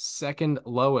was second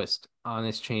lowest on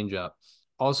his changeup.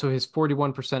 Also, his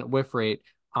 41% whiff rate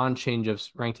on changeups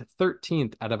ranked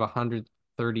 13th out of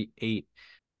 138.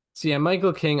 So yeah,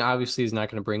 Michael King obviously is not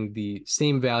going to bring the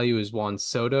same value as Juan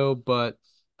Soto, but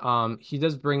he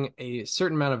does bring a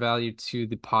certain amount of value to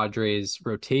the Padres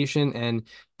rotation. And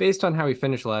based on how he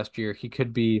finished last year, he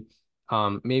could be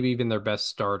maybe even their best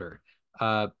starter.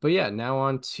 But yeah, now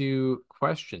on to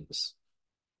questions.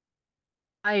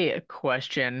 I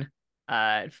question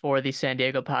for the San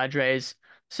Diego Padres.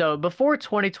 So before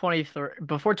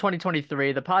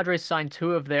 2023, the Padres signed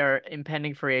two of their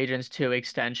impending free agents to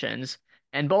extensions,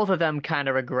 and both of them kind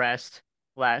of regressed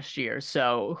last year.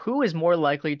 So who is more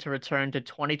likely to return to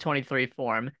 2023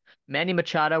 form? Manny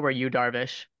Machado or Yu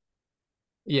Darvish?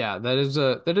 Yeah, that is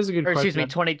a good Or excuse question. me,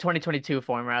 2022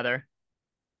 form rather.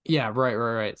 Yeah,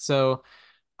 right. So,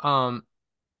 um,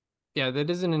 yeah, that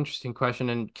is an interesting question.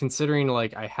 And considering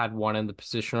like I had one in the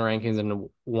positional rankings and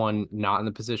one not in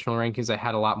the positional rankings, I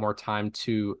had a lot more time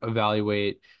to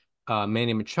evaluate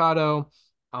Manny Machado.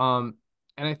 And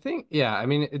I think, yeah, I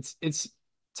mean it's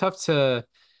tough to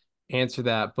answer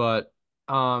that, but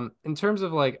in terms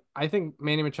of like I think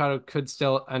Manny Machado could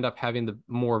still end up having the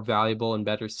more valuable and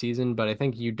better season, but I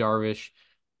think Yu Darvish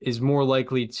is more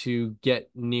likely to get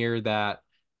near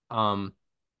um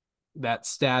that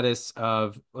status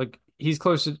of like he's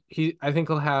closer he I think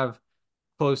he'll have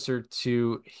closer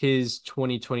to his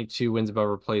 2022 wins above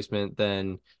replacement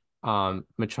than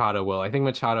Machado will. I think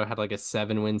Machado had like a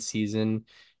 7-win season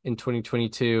in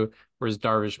 2022, whereas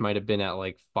Darvish might have been at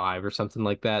like 5 or something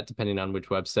like that, depending on which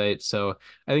website. So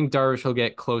I think Darvish will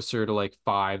get closer to like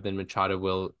 5 than Machado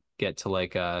will get to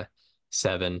like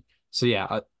 7. So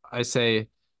yeah, I say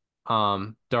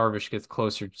Darvish gets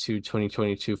closer to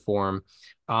 2022 form.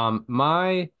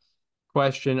 My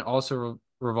question also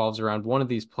revolves around one of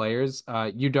these players.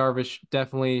 Yu Darvish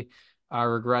definitely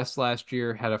regressed last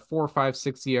year, had a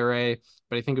 4.56 ERA,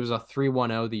 but I think it was a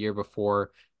 3.10 the year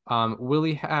before. Will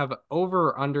he have over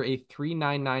or under a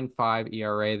 3.995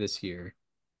 ERA this year?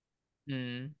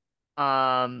 Hmm.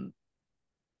 Um,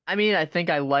 I mean, I think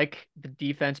I like the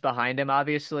defense behind him,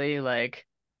 obviously. Like,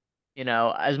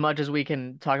 as much as we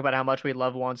can talk about how much we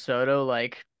love Juan Soto,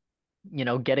 like,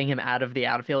 getting him out of the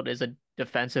outfield is a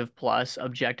defensive plus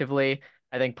objectively.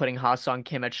 I think putting Ha-Sung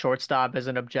Kim at shortstop is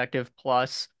an objective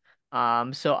plus.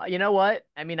 So you know what?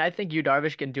 I mean, I think Yu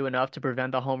Darvish can do enough to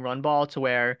prevent the home run ball to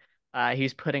where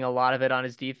he's putting a lot of it on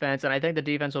his defense, and I think the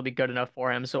defense will be good enough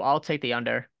for him. So I'll take the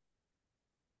under.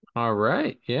 All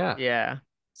right. Yeah. Yeah.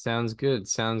 Sounds good.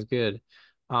 Sounds good.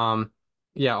 Um,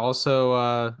 yeah,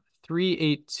 also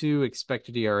 3.82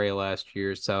 expected ERA last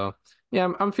year. So yeah,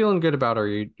 I'm feeling good about our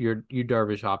your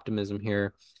Darvish optimism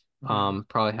here. Hmm.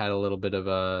 Probably had a little bit of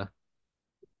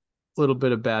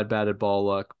bad batted ball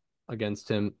luck against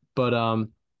him. But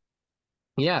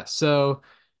yeah, so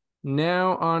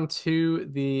now on to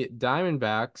the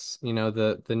Diamondbacks,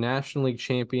 the National League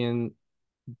champion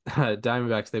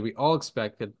Diamondbacks that we all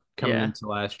expected coming Yeah. into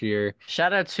last year.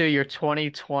 Shout out to your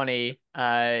 2020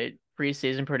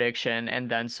 preseason prediction and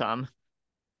then some.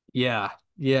 Yeah,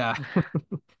 yeah.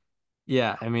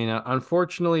 Yeah, I mean,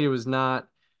 unfortunately, it was not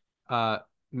uh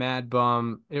Mad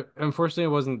Bum. Unfortunately, it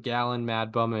wasn't Gallon,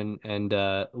 Mad Bum, and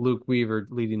Luke Weaver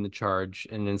leading the charge,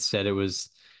 and instead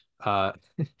uh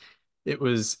it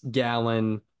was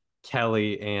Gallon,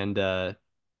 Kelly, and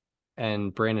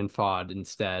Brandon Fod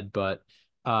instead. But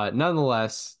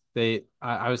nonetheless,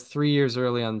 I was 3 years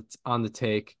early on the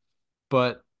take,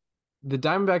 but the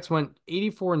Diamondbacks went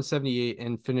 84 and 78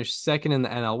 and finished second in the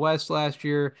NL West last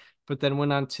year, but then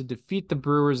went on to defeat the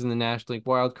Brewers in the National League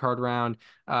Wild Card round,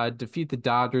 defeat the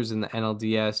Dodgers in the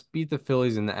NLDS, beat the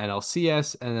Phillies in the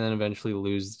NLCS, and then eventually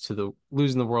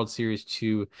losing the World Series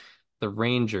to the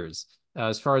Rangers.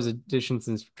 As far as additions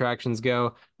and subtractions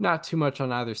go, not too much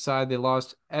on either side. They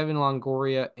lost Evan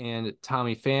Longoria and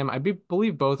Tommy Pham.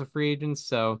 Believe both are free agents,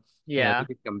 so they Yeah.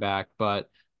 could come back, but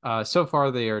so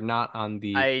far they are not I on have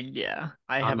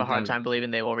the a hard Diamond. time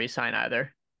believing they will re-sign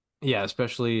either. Yeah,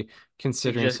 especially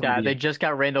considering some of They the just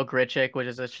got Randall Grichuk, which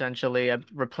is essentially a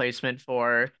replacement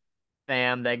for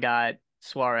Pham. They got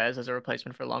Suarez as a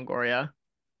replacement for Longoria.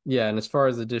 yeah, and as far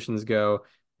as additions go,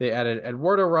 they added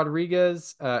Eduardo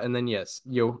Rodriguez, and then yes,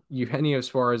 Eugenio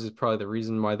Suarez is probably the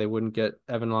reason why they wouldn't get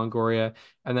Evan Longoria,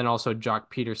 and then also Jock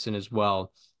Peterson as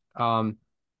well. Um,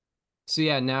 so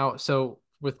yeah, so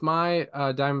with my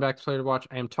Diamondbacks player to watch,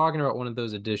 I am talking about one of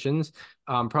those additions,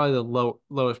 probably the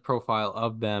lowest profile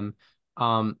of them.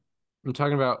 Um, I'm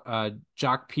talking about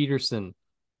Jock Peterson.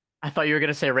 I thought you were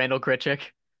gonna say Randall Grichuk,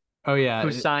 Oh yeah,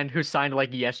 who signed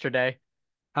like yesterday.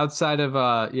 outside of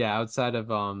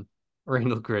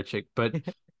Randall Grichuk, but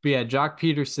yeah, Jock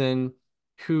Peterson,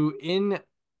 who in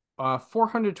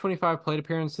 425 plate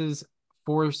appearances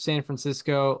for San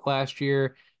Francisco last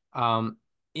year,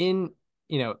 in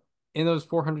you know in those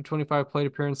 425 plate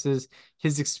appearances,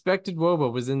 his expected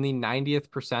WOBA was in the 90th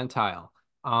percentile.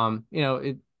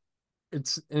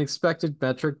 It's an expected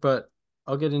metric, but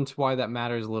I'll get into why that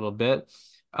matters a little bit.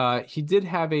 He did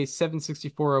have a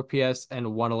 764 OPS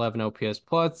and 111 OPS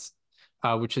plus,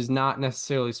 which is not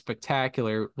necessarily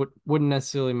spectacular. Wouldn't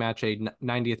necessarily match a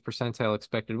 90th percentile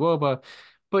expected WOBA,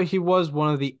 but he was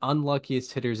one of the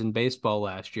unluckiest hitters in baseball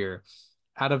last year.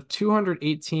 Out of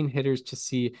 218 hitters to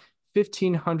see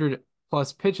 1,500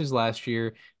 plus pitches last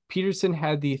year, Peterson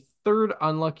had the third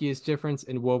unluckiest difference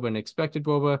in WOBA and expected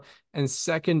WOBA, and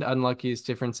second unluckiest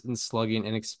difference in slugging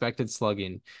and expected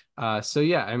slugging. So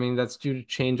yeah, I mean that's due to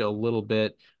change a little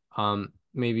bit.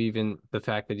 Maybe even the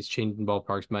fact that he's changing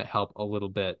ballparks might help a little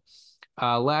bit.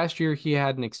 Last year he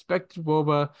had an expected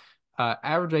WOBA,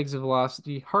 average exit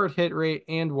velocity, hard hit rate,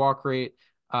 and walk rate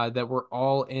that were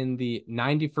all in the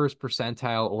 91st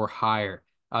percentile or higher.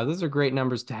 Those are great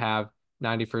numbers to have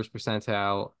 91st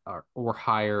percentile or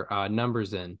higher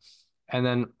numbers in. And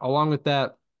then along with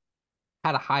that,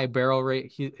 had a high barrel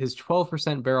rate. His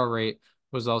 12% barrel rate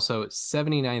was also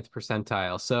 79th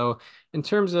percentile. So in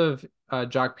terms of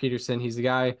Jock Peterson, he's a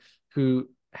guy who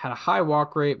had a high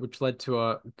walk rate, which led to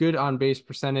a good on base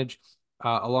percentage,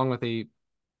 along with a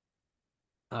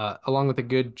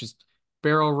good just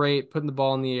barrel rate, putting the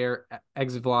ball in the air,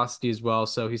 exit velocity as well.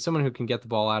 So he's someone who can get the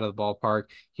ball out of the ballpark.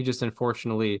 He just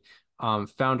unfortunately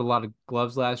found a lot of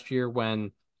gloves last year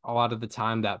when a lot of the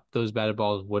time that those batted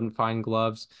balls wouldn't find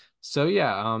gloves. So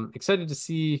yeah, excited to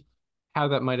see how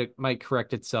that might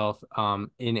correct itself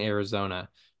in Arizona.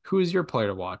 Who is your player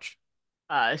to watch?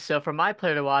 So for my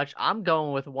player to watch, I'm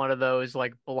going with one of those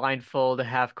like blindfold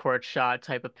half court shot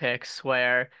type of picks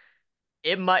where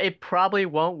it probably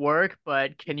won't work,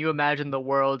 but can you imagine the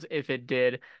world if it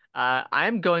did?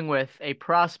 I'm going with a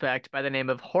prospect by the name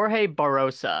of Jorge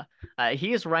Barrosa.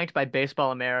 He is ranked by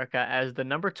Baseball America as the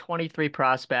number 23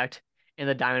 prospect in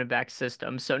the Diamondback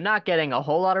system. So not getting a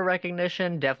whole lot of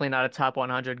recognition, definitely not a top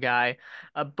 100 guy.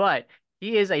 But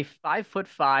he is a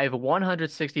 5'5",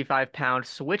 165-pound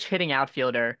switch hitting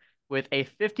outfielder with a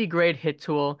 50 grade hit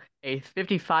tool, a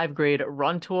 55 grade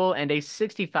run tool, and a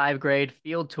 65 grade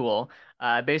field tool.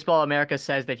 Baseball America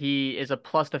says that he is a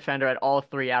plus defender at all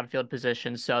three outfield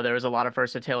positions, so there was a lot of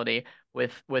versatility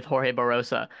with Jorge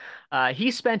Barrosa.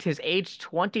 He spent his age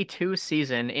 22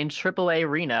 season in AAA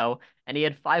Reno, and he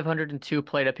had 502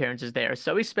 plate appearances there.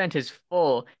 So he spent his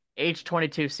full age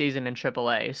 22 season in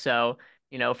AAA. So,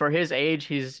 for his age,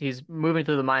 he's moving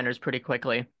through the minors pretty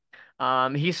quickly.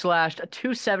 He slashed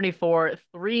 274,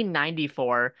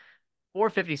 394,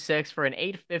 456 for an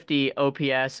 850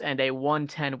 OPS and a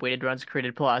 110 weighted runs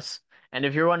created plus. And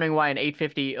if you're wondering why an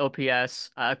 850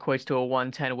 OPS equates to a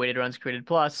 110 weighted runs created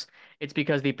plus, it's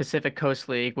because the Pacific Coast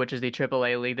League, which is the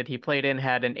AAA league that he played in,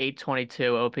 had an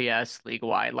 822 OPS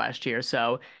league-wide last year.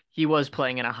 So he was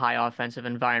playing in a high offensive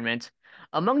environment.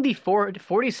 Among the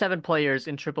 47 players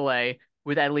in AAA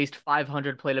with at least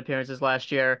 500 plate appearances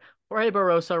last year, Jorge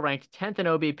Barroso ranked 10th in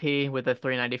OBP with a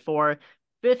 394,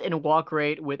 fifth in walk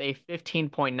rate with a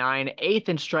 15.9, eighth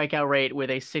in strikeout rate with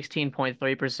a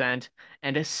 16.3%,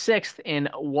 and a sixth in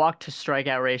walk to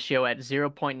strikeout ratio at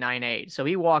 0.98. So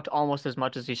he walked almost as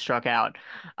much as he struck out.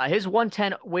 His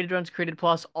 110 weighted runs created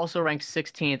plus also ranked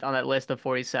 16th on that list of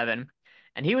 47.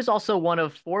 And he was also one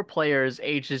of four players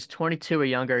ages 22 or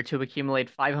younger to accumulate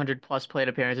 500 plus plate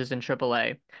appearances in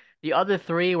AAA. The other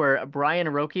three were Brian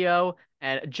Rocchio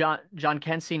and John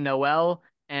Kensey Noel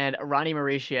and Ronnie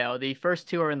Mauricio. The first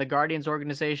two are in the Guardians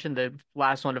organization. The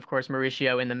last one, of course,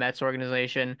 Mauricio in the Mets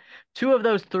organization. Two of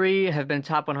those three have been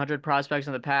top 100 prospects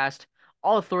in the past.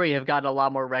 All three have gotten a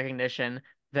lot more recognition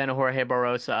than Jorge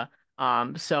Barrosa.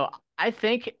 So I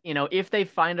think, if they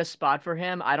find a spot for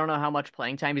him, I don't know how much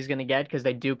playing time he's going to get because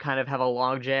they do kind of have a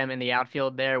logjam in the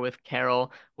outfield there with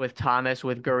Carroll, with Thomas,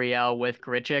 with Gurriel, with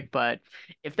Grichuk. But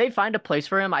if they find a place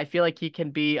for him, I feel like he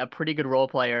can be a pretty good role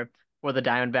player for the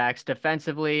Diamondbacks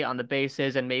defensively on the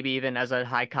bases and maybe even as a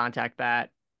high contact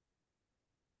bat.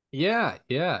 Yeah,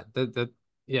 yeah, that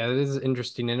is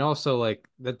interesting. And also like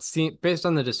based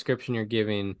on the description you're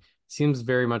giving, seems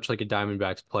very much like a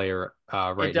Diamondbacks player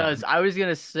It right now. does. I was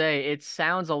gonna say it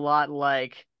sounds a lot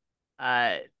like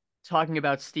uh talking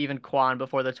about Stephen Kwan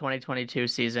before the 2022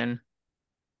 season.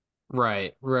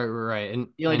 Right.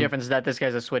 The only difference is that this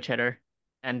guy's a switch hitter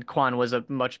and Kwan was a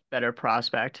much better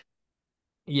prospect.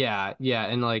 Yeah,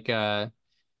 and like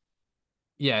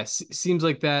yeah, seems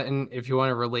like that. And if you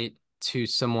want to relate to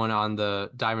someone on the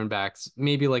Diamondbacks,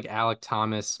 maybe like Alec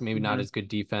Thomas, maybe not Hmm. as good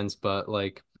defense, but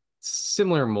like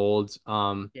similar molds.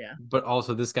 Yeah. But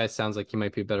also this guy sounds like he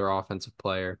might be a better offensive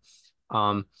player.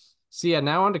 Um, so yeah,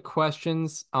 now on to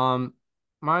questions.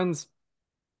 Mine's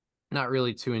not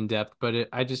really too in depth, but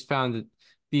I just found that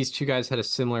these two guys had a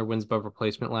similar wins above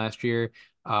replacement last year.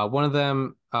 One of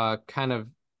them kind of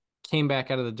came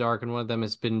back out of the dark, and one of them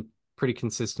has been pretty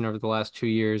consistent over the last 2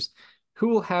 years. Who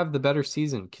will have the better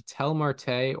season, Ketel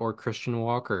Marte or Christian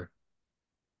Walker?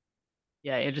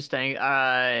 Yeah, interesting.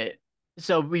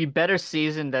 So we better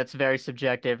season that's very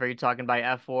subjective. Are you talking by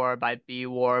F4, by B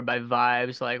war, by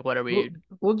vibes? Like what are We'll, we?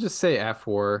 we'll just say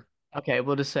F4. Okay,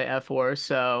 we'll just say F4.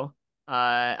 So,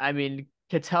 I mean,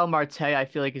 Ketel Marte, I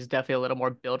feel like is definitely a little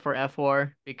more built for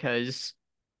F4 because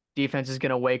defense is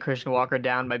gonna weigh Christian Walker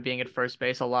down by being at first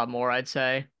base a lot more, I'd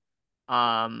say.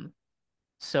 Um,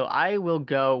 so I will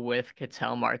go with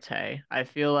Ketel Marte. I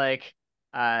feel like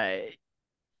uh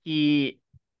he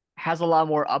has a lot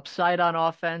more upside on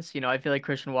offense. I feel like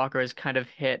Christian Walker has kind of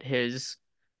hit his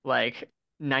like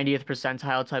 90th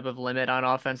percentile type of limit on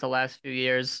offense the last few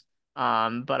years.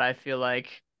 But I feel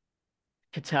like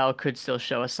Cattell could still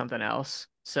show us something else.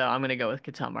 So I'm gonna go with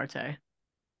Cattell Marte.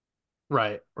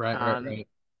 Um, Right.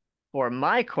 for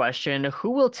my question,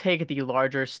 who will take the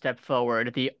larger step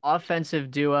forward, the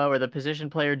offensive duo or the position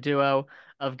player duo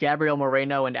of Gabriel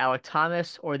Moreno and Alec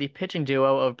Thomas, or the pitching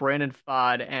duo of Brandon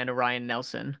Fod and Ryan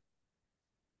Nelson?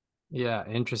 Yeah,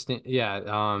 interesting.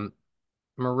 Yeah,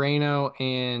 Moreno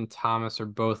and Thomas are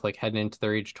both like heading into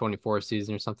their age 24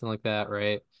 season or something like that,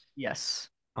 right? Yes,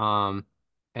 Um,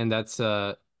 and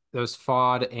those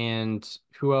Fod and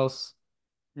who else?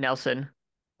 Nelson.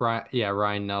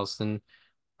 Ryan Nelson.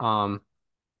 Um,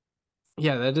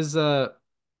 yeah, that is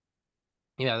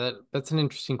yeah, that's an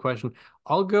interesting question.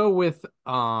 I'll go with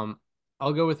um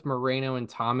I'll go with Moreno and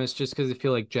Thomas just because I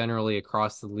feel like generally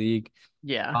across the league,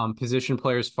 Yeah. position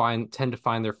players tend to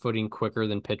find their footing quicker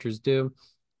than pitchers do.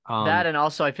 That Um, and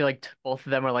also I feel like both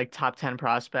of them were like top 10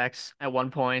 prospects at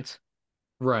one point.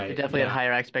 They right, definitely had yeah.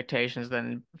 higher expectations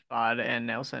than Fod and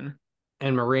Nelson.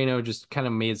 And Moreno just kind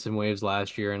of made some waves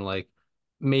last year and like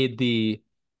made the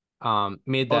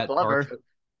made Gold that Glover.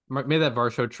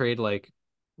 Varsho trade like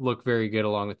look very good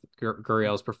along with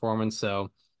Gurriel's performance.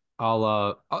 So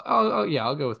I'll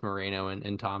go with Moreno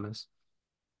and Thomas.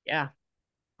 Yeah.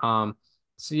 Um,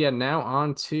 so yeah, now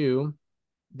on to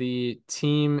the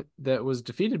team that was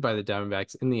defeated by the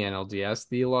Diamondbacks in the NLDS,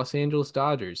 the Los Angeles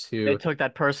Dodgers, They who, took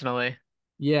that personally.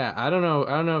 yeah, I don't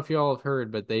know if you all have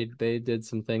heard, but they did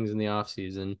some things in the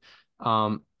offseason.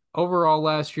 Um, Overall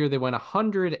last year they went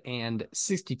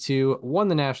 162, won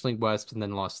the National League West, and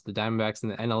then lost to the Diamondbacks in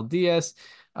the NLDS.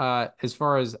 As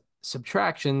far as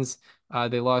subtractions,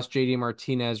 they lost JD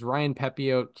Martinez, Ryan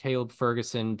Pepiot, Caleb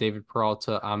Ferguson, David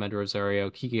Peralta, Ahmed Rosario,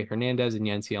 Kike Hernandez, and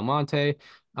Yency Almonte.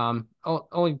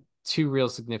 Only two real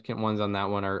significant ones on that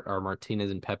one are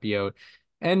Martinez and Pepiot.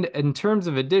 And in terms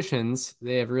of additions,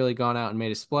 they have really gone out and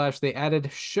made a splash. They added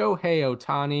Shohei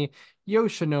Ohtani,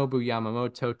 Yoshinobu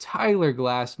Yamamoto, Tyler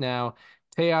Glasnow,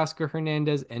 Teoscar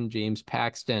Hernandez, and James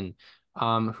Paxton.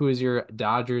 Who is your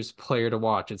Dodgers player to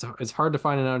watch? It's hard to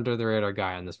find an under the radar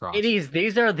guy on this It roster. is.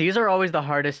 These are always the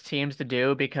hardest teams to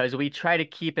do because we try to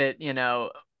keep it,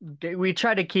 we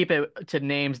try to keep it to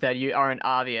names that you aren't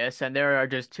obvious, and there are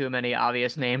just too many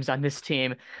obvious names on this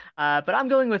team. But I'm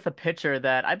going with a pitcher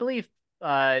that I believe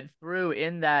definitely threw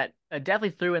in that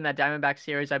Diamondback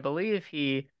series. I believe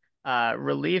he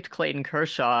relieved Clayton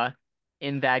Kershaw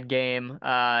in that game,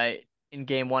 in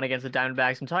game one against the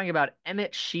Diamondbacks. I'm talking about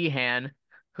Emmett Sheehan,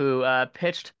 who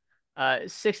pitched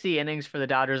 60 innings for the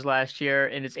Dodgers last year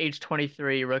in his age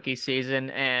 23 rookie season.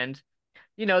 And,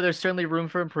 there's certainly room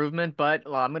for improvement, but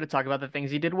well, I'm going to talk about the things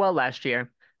he did well last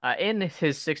year. In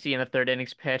his 60 and a third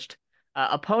innings pitched,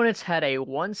 opponents had a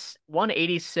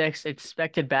 186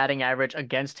 expected batting average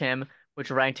against him,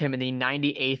 which ranked him in the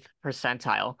 98th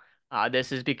percentile.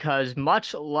 This is because,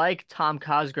 much like Tom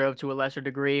Cosgrove to a lesser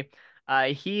degree,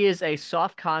 he is a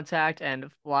soft contact and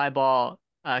fly ball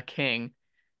king.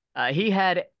 He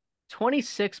had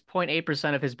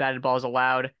 26.8% of his batted balls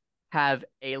allowed have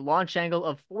a launch angle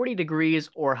of 40 degrees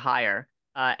or higher.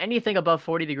 Anything above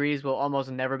 40 degrees will almost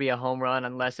never be a home run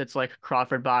unless it's like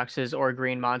Crawford boxes or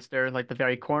Green Monster, like the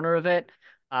very corner of it.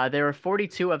 There were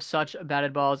 42 of such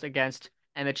batted balls against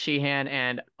Emmett Sheehan,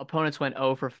 and opponents went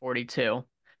 0 for 42.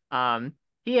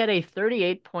 He had a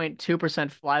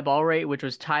 38.2% fly ball rate, which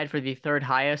was tied for the third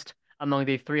highest among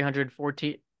the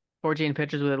 314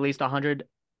 pitchers with at least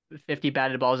 150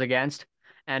 batted balls against,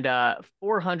 and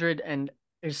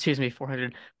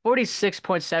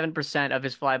 446.7% of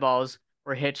his fly balls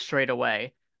were hit straight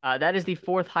away. That is the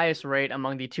fourth highest rate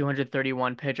among the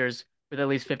 231 pitchers with at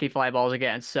least 50 fly balls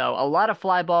against. So a lot of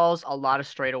fly balls, a lot of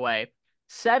straight away.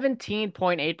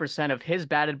 17.8% of his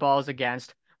batted balls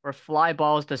against were fly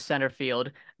balls to center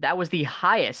field. That was the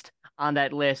highest on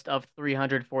that list of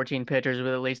 314 pitchers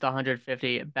with at least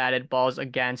 150 batted balls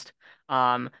against.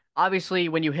 Obviously,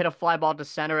 when you hit a fly ball to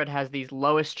center, it has the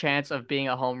lowest chance of being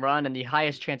a home run and the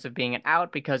highest chance of being an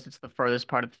out because it's the furthest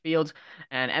part of the field.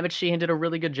 And Emmett Sheehan did a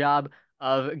really good job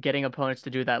of getting opponents to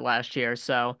do that last year.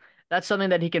 So that's something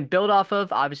that he can build off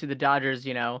of. Obviously, the Dodgers,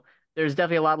 there's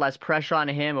definitely a lot less pressure on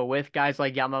him with guys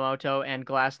like Yamamoto and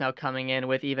Glass now coming in,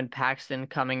 with even Paxton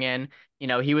coming in.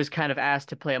 He was kind of asked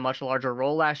to play a much larger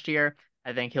role last year.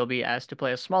 I think he'll be asked to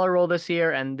play a smaller role this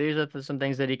year, and these are some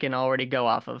things that he can already go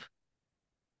off of.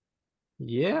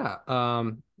 Yeah,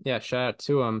 yeah, shout out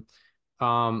to him.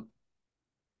 Um,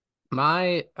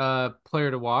 my player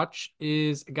to watch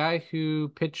is a guy who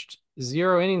pitched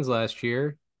 0 innings last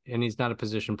year, and he's not a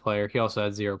position player. He also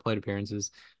had 0 plate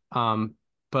appearances. Um,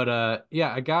 but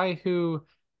yeah, a guy who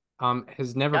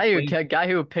has never played. Guy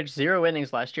who pitched 0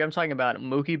 innings last year. I'm talking about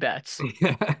Mookie Betts.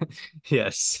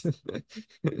 Yes.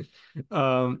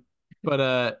 Um, but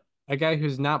a guy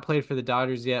who's not played for the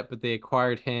Dodgers yet, but they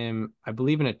acquired him, I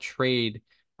believe, in a trade.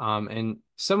 And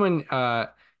someone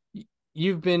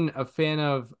you've been a fan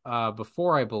of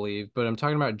before, I believe, but I'm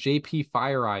talking about JP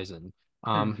Fireisen,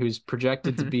 who's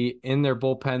projected to be in their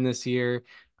bullpen this year.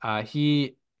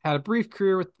 He had a brief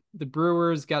career with the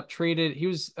Brewers, got traded. He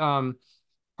was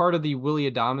part of the Willy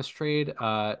Adames trade,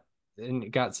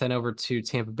 and got sent over to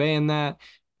Tampa Bay in that.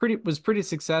 Pretty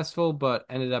successful, but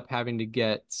ended up having to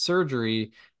get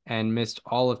surgery and missed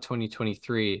all of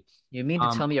 2023. You mean to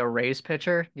tell Um, me a Rays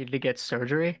pitcher needed to get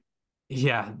surgery?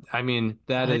 yeah, I mean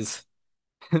that What? is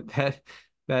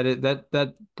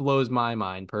that blows my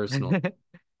mind personally.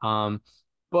 Um,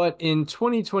 but in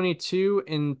 2022,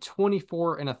 in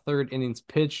 24 and a third innings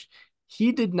pitched,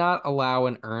 he did not allow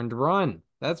an earned run.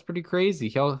 That's pretty crazy.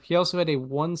 He also had a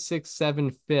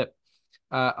 167 FIP.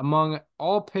 Among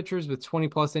all pitchers with 20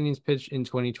 plus innings pitched in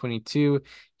 2022,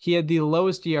 he had the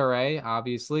lowest ERA,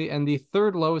 obviously, and the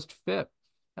third lowest FIP.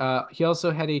 He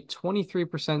also had a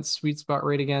 23% sweet spot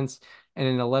rate against and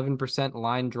an 11%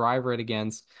 line drive rate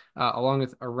against, along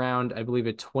with around, I believe,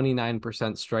 a 29%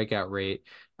 strikeout rate.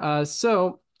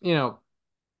 So,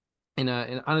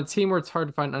 on a team where it's hard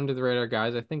to find under the radar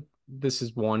guys, I think this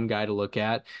is one guy to look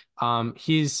at.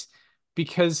 He's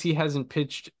because he hasn't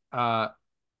pitched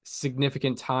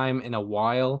significant time in a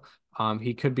while.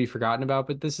 He could be forgotten about,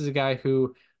 but this is a guy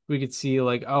who we could see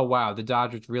like, oh wow, the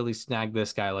Dodgers really snagged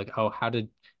this guy. Like, oh, how did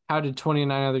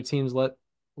 29 other teams let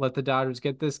the Dodgers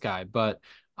get this guy? But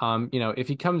if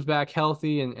he comes back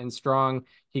healthy and strong,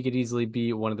 he could easily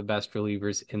be one of the best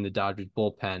relievers in the Dodgers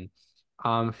bullpen.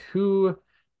 Who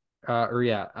or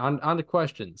yeah, on to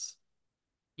questions.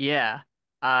 Yeah.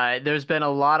 There's been a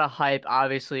lot of hype,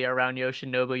 obviously, around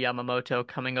Yoshinobu Yamamoto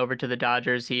coming over to the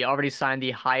Dodgers. He already signed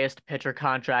the highest pitcher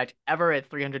contract ever at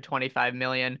 325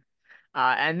 million.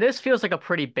 And this feels like a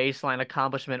pretty baseline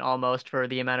accomplishment almost for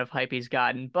the amount of hype he's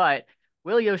gotten. But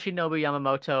will Yoshinobu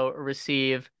Yamamoto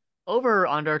receive over or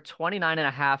under 29 and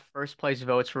a half first place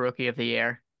votes for Rookie of the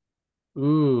Year?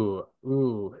 Ooh.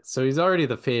 So he's already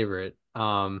the favorite.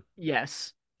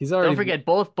 Yes. He's Don't already forget,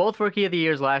 both Rookie of the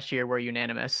Years last year were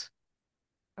unanimous.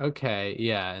 okay.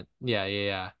 Yeah.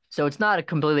 So it's not a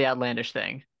completely outlandish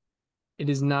thing. It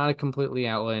is not a completely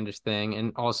outlandish thing.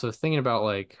 And also thinking about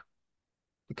like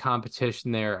the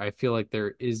competition there, I feel like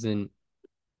there isn't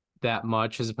that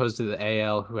much as opposed to the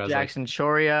AL who has like Jackson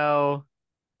Chorio,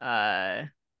 uh,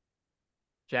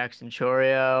 Jackson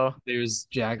Chorio. there's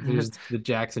the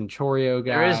Jackson Chorio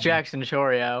There is guy. Jackson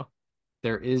Chorio.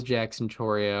 There is Jackson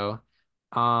Chorio.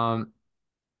 Um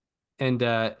and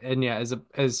yeah,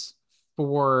 as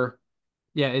for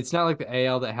yeah, it's not like the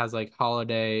AL that has like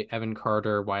Holiday, Evan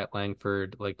Carter, Wyatt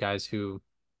Langford, like guys who,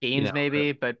 you Gaines know, are-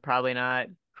 maybe, but probably not.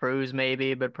 Cruz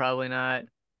maybe, but probably not.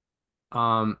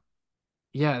 um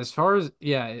yeah, as far as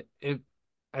yeah,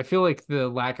 I feel like the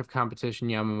lack of competition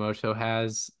Yamamoto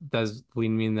has does lead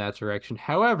me in that direction.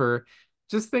 However,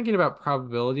 just thinking about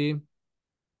probability,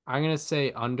 I'm gonna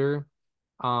say under.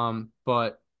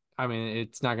 But I mean,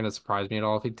 it's not gonna surprise me at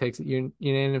all if he takes it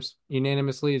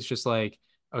unanimously. It's just like,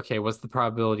 okay, what's the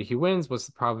probability he wins? What's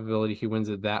the probability he wins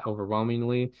it that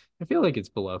overwhelmingly? I feel like it's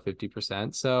below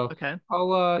 50%. So Okay.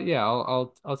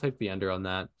 I'll take the under on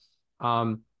that.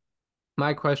 Um,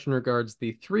 my question regards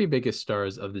the three biggest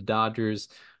stars of the Dodgers.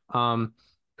 Um,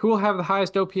 who will have the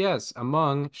highest OPS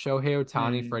among Shohei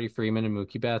Ohtani, Hmm. Freddie Freeman, and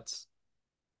Mookie Betts?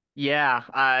 Yeah,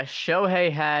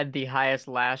 Shohei had the highest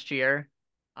last year,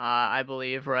 I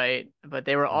believe, right? But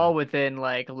they were Yeah. all within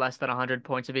like less than 100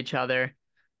 points of each other.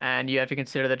 And you have to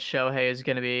consider that Shohei is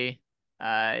going to be,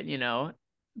 uh, you know,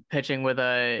 pitching with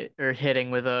or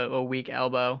hitting with a weak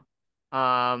elbow.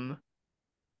 Um,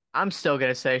 I'm still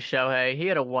gonna say Shohei. He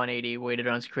had a 180 weighted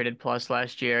runs created plus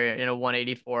last year and a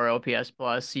 184 OPS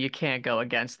plus, so you can't go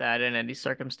against that in any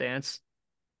circumstance.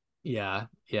 Yeah,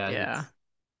 Yeah,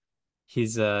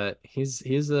 he's a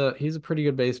pretty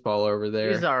good baseballer over he's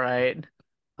there. all right.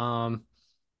 Um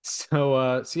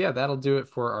so yeah, that'll do it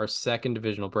for our second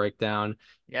divisional breakdown.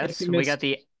 If you Yes, we got missed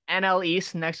the NL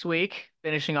East next week,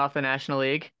 finishing off the National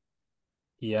League.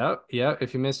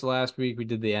 if you missed last week, we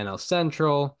did the NL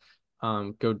Central.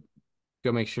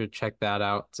 Go make sure to check that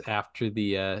out after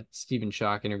the Stephen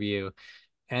Schock interview.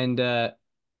 And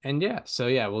yeah, so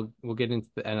yeah, we'll get into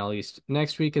the NL East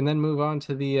next week and then move on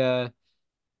to the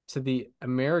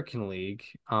American League.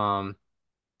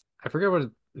 I forget what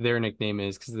their nickname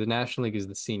is because the National League is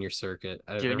the senior circuit.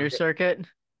 I Junior forget. circuit.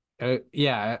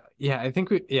 I think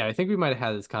we might have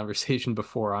had this conversation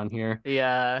before on here.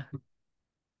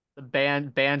 The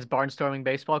band's Barnstorming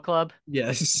Baseball Club.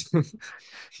 Yes,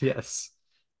 yes,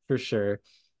 for sure.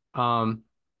 Um,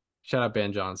 Shout out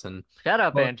Ben Johnson. Shout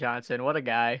out But Van Johnson, what a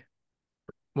guy.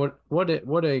 what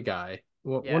a guy.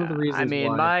 One of the Yeah, I reasons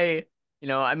mean, why.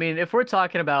 if we're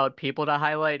talking about people to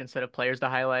highlight instead of players to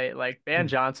highlight, like Van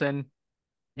Johnson,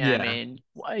 yeah, I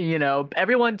Yeah, mean,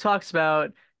 everyone talks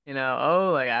about, oh,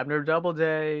 like Abner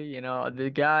Doubleday,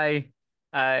 the guy,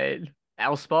 uh,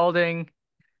 Al Spalding.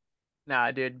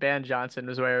 Nah, dude, Van Johnson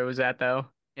was where it was at, though.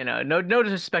 No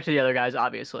disrespect to the other guys,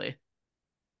 obviously.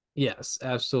 yes,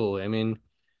 absolutely. I mean,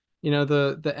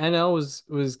 the NL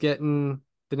was getting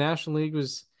the National League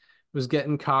was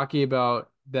getting cocky about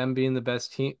them being the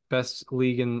best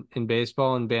league in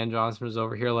baseball, and Ban Johnson was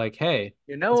over here like, hey,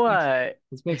 You let's know, make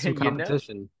let's make some you know,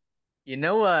 competition.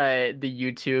 the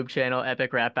YouTube channel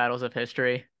Epic Rap Battles of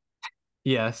History.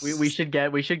 We Yes, should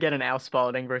get an Al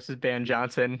Spalding versus Ban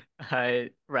Johnson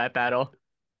rap battle.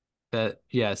 that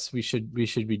yes, we should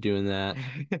be doing that.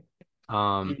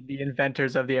 Um, The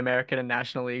inventors of the American and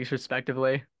National Leagues,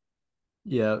 respectively.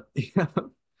 yeah.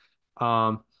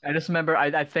 Um, I just remember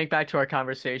I think back to our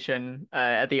conversation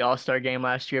at the All-Star game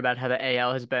last year about how the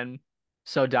AL has been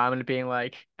so dominant, being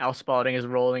like Al Spalding is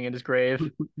rolling in his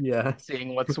grave, yeah,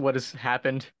 seeing what has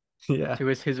happened yeah, to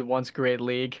his once great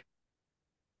league.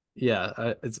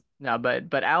 yeah. It's No,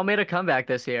 but Al made a comeback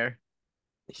this year.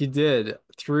 he did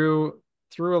through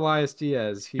Elias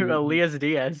Diaz. Elias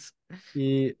Diaz.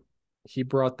 He he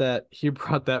brought that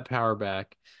power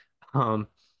back. Um,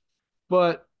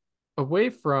 but away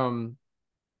from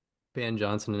Van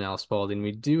Johnson and Al Spalding,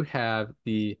 we do have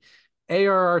the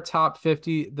ARR top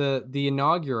 50, the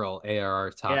inaugural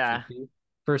ARR top Yeah. 50.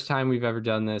 First time we've ever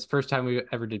done this, first time we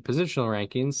ever did positional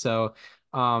rankings. So,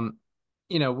 um,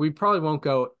 we probably won't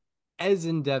go as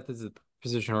in depth as the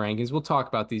positional rankings. We'll talk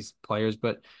about these players,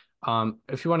 but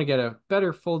if you want to get a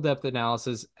better full depth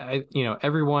analysis,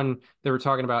 everyone that we're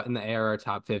talking about in the ARR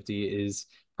top 50 is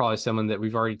probably someone that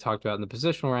we've already talked about in the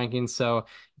positional rankings. So if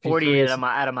you're 48 curious,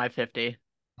 out of my 50.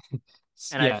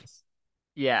 And yes.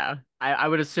 yeah, I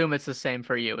would assume it's the same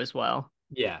for you as well.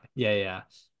 Yeah.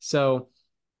 So,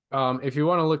 if you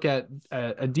want to look at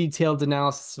a detailed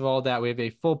analysis of all that, we have a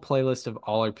full playlist of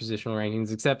all our positional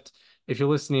rankings, except if you're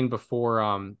listening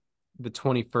before the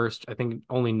 21st, I think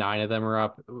only 9 of them are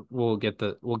up. We'll get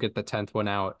the 10th one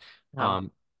out. Oh.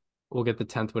 Um, we'll get the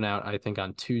 10th one out, I think,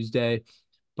 on Tuesday.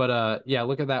 But yeah,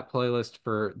 look at that playlist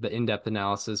for the in-depth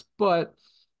analysis. But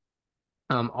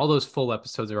all those full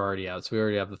episodes are already out, so we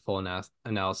already have the full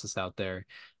analysis out there.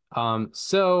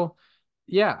 So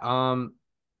yeah,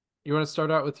 you want to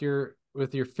start out with your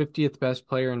 50th best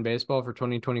player in baseball for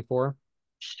 2024?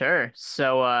 Sure.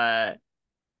 So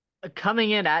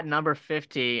coming in at number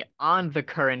 50 on the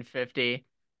current 50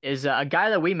 is a guy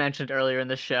that we mentioned earlier in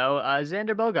the show,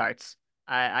 Xander Bogaerts.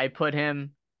 I put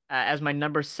him as my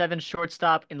number 7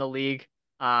 shortstop in the league.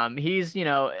 He's,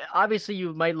 obviously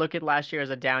you might look at last year as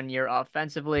a down year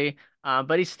offensively,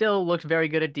 but he still looked very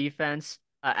good at defense,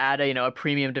 at a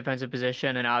premium defensive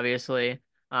position, and obviously,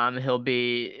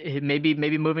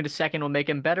 maybe moving to second will make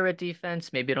him better at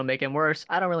defense. Maybe it'll make him worse.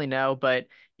 I don't really know, but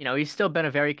he's still been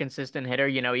a very consistent hitter.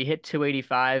 He hit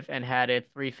 285 and had a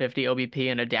 350 OBP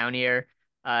in a down year.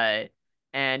 Uh,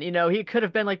 and he could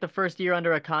have been like the first year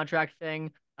under a contract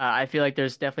thing. I feel like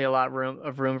there's definitely a lot room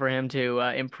for him to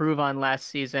improve on last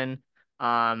season.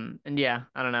 And yeah,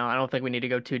 I don't know. I don't think we need to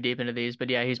go too deep into these, but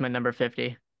yeah, he's my number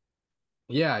 50.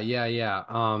 Yeah.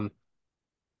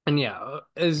 And yeah,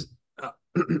 as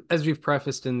we've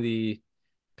prefaced in the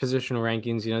positional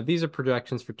rankings, these are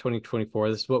projections for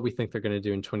 2024. This is what we think they're going to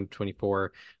do in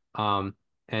 2024.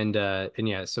 And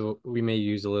yeah, so we may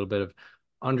use a little bit of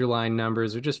underlying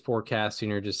numbers or just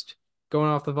forecasting or just going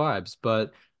off the vibes.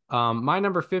 But my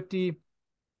number 50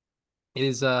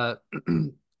 is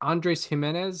Andres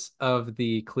Jimenez of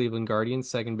the Cleveland Guardians,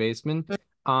 second baseman.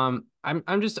 I'm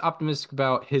just optimistic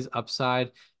about his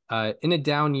upside. In a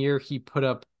down year, he put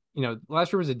up,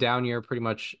 last year was a down year pretty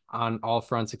much on all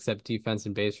fronts except defense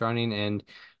and base running, and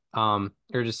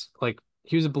or just like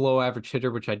he was a below average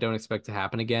hitter, which I don't expect to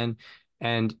happen again.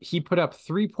 And he put up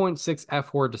 3.6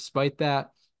 F4 despite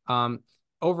that. Um,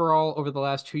 Overall, over the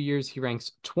last 2 years, he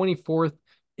ranks 24th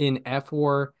in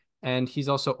F4, and he's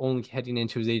also only heading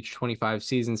into his age 25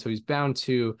 season, so he's bound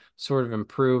to sort of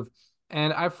improve.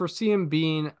 And I foresee him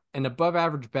being an above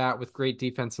average bat with great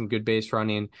defense and good base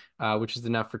running, which is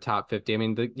enough for top 50. I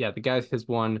mean, the guy has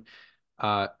won,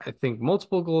 I think,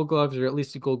 multiple Gold Gloves or at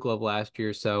least a Gold Glove last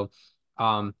year. So,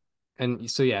 um, and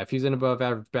so yeah, if he's an above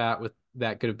average bat with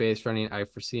that good of base running, I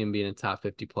foresee him being a top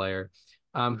 50 player.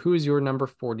 Who is your number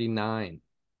 49?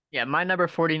 Yeah, my number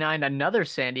 49, another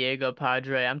San Diego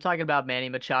Padre. I'm talking about Manny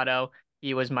Machado.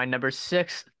 He was my number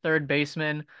 6 third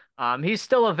baseman. He's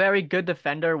still a very good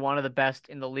defender, one of the best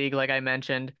in the league, like I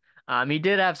mentioned. He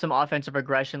did have some offensive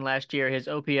regression last year. His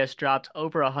OPS dropped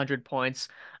over 100 points.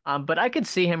 But I could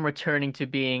see him returning to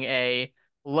being a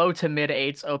low to mid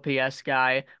eights OPS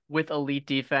guy with elite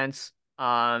defense.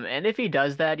 And if he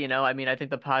does that, I mean, I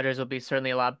think the Padres will be certainly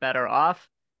a lot better off.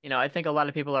 I think a lot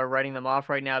of people are writing them off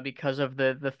right now because of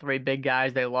the three big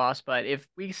guys they lost. But if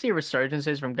we see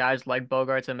resurgences from guys like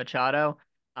Bogarts and Machado,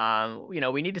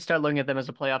 we need to start looking at them as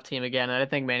a playoff team again. And I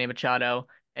think Manny Machado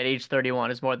at age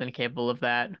 31 is more than capable of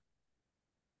that.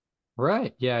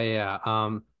 Right. Yeah.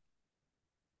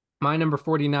 My number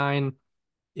 49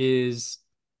 is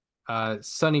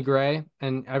Sonny Gray,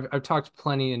 and I've talked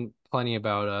plenty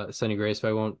about Sonny Gray, so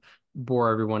I won't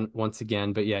bore everyone once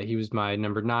again. But yeah, he was my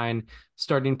number 9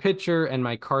 starting pitcher and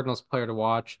my Cardinals player to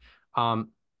watch.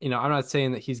 I'm not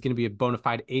saying that he's going to be a bona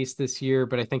fide ace this year,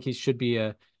 but I think he should be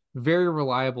a very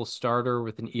reliable starter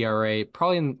with an ERA,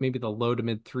 probably in maybe the low to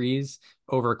mid threes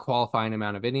over a qualifying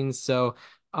amount of innings. So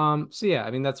yeah,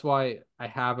 I mean that's why I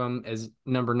have him as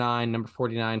number 9, number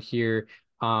 49 here.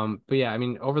 But yeah, I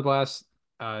mean over the last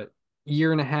uh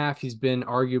year and a half, he's been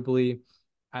arguably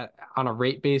on a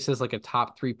rate basis like a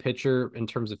top 3 pitcher in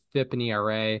terms of FIP and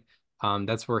ERA.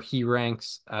 That's where he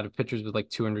ranks out of pitchers with like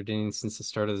 200 innings since the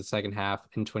start of the second half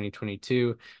in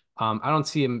 2022. I don't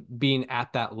see him being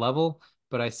at that level,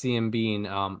 but I see him being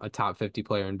a top 50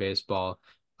 player in baseball.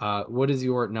 What is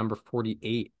your number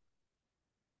 48?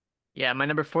 Yeah, my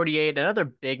number 48, another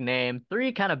big name.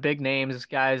 Three kind of big names,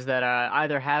 guys that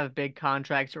either have big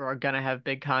contracts or are gonna have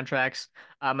big contracts.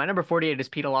 My number 48 is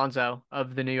Pete Alonso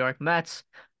of the New York Mets.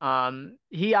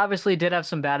 He obviously did have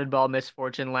some batted ball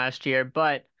misfortune last year,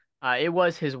 but it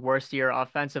was his worst year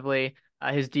offensively.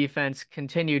 His defense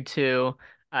continued to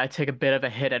take a bit of a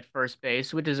hit at first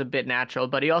base, which is a bit natural,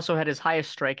 but he also had his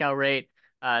highest strikeout rate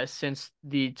since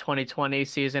the 2020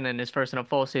 season and his first in a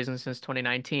full season since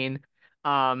 2019.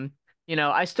 Um,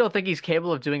 I still think he's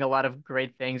capable of doing a lot of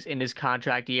great things in his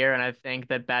contract year, and I think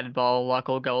that batted ball luck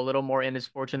will go a little more in his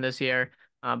fortune this year.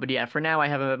 But yeah, for now, I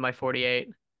have him at my 48.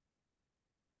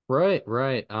 Right,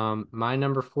 right. My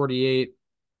number 48,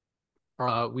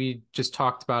 we just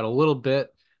talked about a little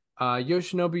bit.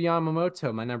 Yoshinobu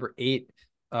Yamamoto, my number 8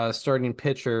 starting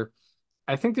pitcher.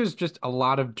 I think there's just a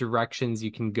lot of directions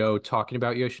you can go talking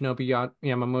about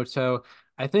Yamamoto.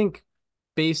 I think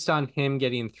based on him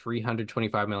getting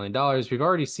 $325 million, we've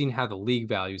already seen how the league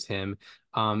values him.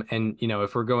 And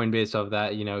if we're going based off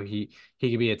that, he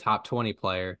could be a top 20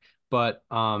 player. But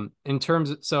in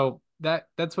terms of, so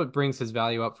that's what brings his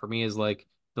value up for me is like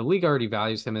the league already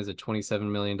values him as a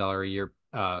 $27 million a year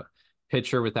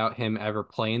pitcher without him ever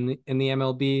playing in the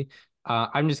MLB.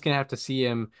 I'm just gonna have to see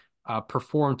him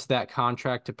perform to that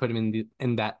contract to put him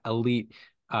in that elite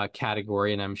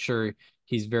category, and I'm sure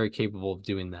he's very capable of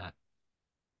doing that.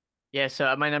 Yeah, so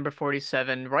at my number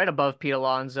 47, right above Pete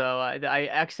Alonso, I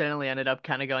accidentally ended up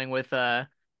kind of going with a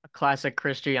classic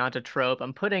Chris Gianta trope.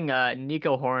 I'm putting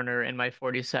Nico Horner in my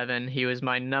 47. He was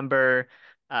my number,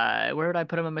 where did I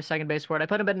put him on my second base for it? I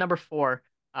put him at number 4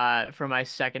 for my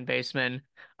second baseman.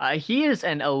 He is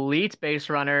an elite base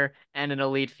runner and an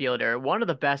elite fielder, one of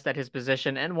the best at his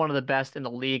position and one of the best in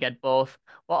the league at both,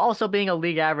 while also being a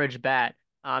league average bat.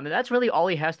 And that's really all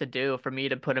he has to do for me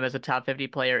to put him as a top 50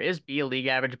 player is be a league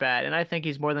average bat. And I think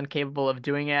he's more than capable of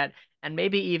doing it and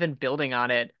maybe even building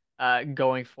on it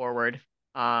going forward.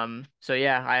 So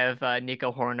yeah, I have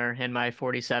Nico Horner in my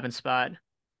 47 spot.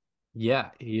 Yeah,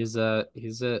 he's a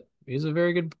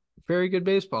very good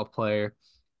baseball player.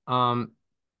 Um,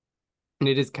 and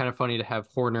it is kind of funny to have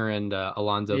Horner and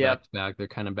Alonso back Yep. to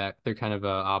back. They're kind of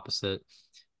opposite.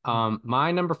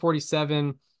 My number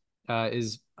 47 uh,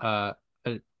 is uh,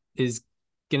 uh, is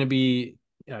gonna be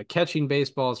catching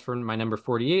baseballs for my number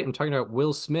 48. I'm talking about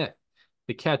Will Smith,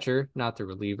 the catcher, not the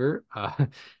reliever,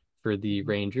 for the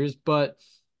Rangers. But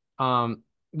um,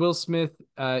 Will Smith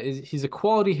he's a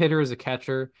quality hitter as a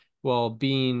catcher while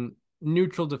being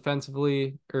neutral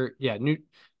defensively, or yeah,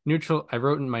 neutral. I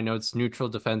wrote in my notes neutral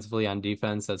defensively on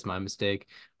defense. That's my mistake.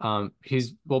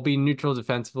 He's will be neutral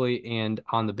defensively and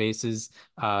on the bases,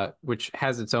 which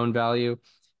has its own value.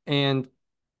 And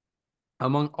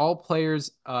among all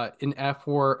players in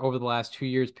F4 over the last 2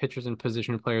 years, pitchers and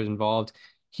position players involved,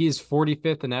 he is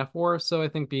 45th in F4. So I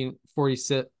think being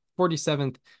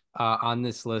 47th on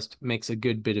this list makes a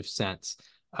good bit of sense.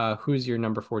 Who's your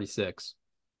number 46?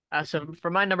 So for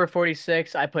my number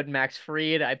 46, I put Max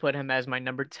Fried. I put him as my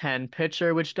number 10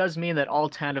 pitcher, which does mean that all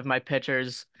 10 of my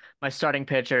pitchers, my starting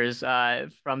pitchers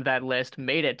from that list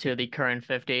made it to the current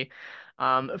 50.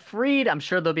 Fried, I'm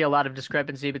sure there'll be a lot of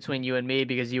discrepancy between you and me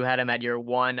because you had him at your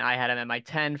 1, I had him at my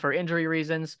 10 for injury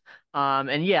reasons.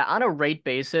 And yeah, on a rate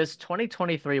basis,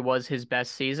 2023 was his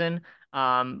best season.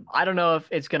 I don't know if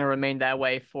it's going to remain that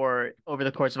way for over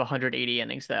the course of 180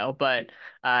 innings though, but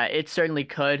it certainly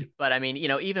could, but I mean,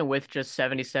 even with just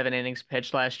 77 innings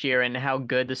pitched last year and how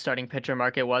good the starting pitcher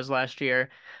market was last year,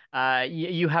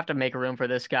 you have to make room for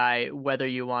this guy whether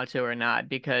you want to or not,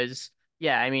 because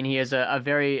yeah, I mean, he has a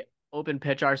very open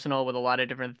pitch arsenal with a lot of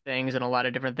different things and a lot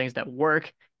of different things that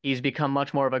work. He's become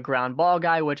much more of a ground ball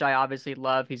guy, which I obviously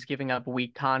love. He's giving up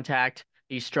weak contact.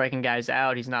 He's striking guys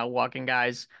out. He's not walking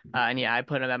guys. And yeah, I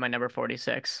put him at my number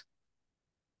 46.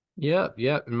 Yeah,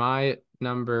 yeah. My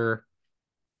number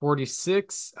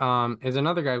 46 is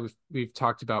another guy we've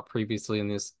talked about previously in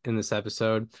this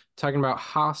episode, talking about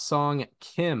Ha-Sung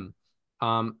Kim.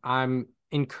 I'm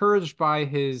encouraged by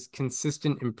his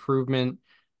consistent improvement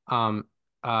um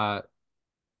uh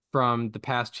from the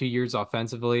past 2 years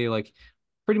offensively. Like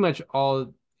pretty much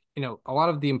all, a lot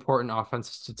of the important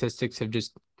offensive statistics have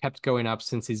just kept going up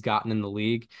since he's gotten in the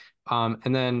league.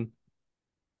 And then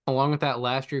along with that,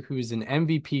 last year he was an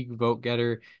MVP vote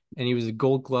getter, and he was a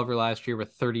Gold Glover last year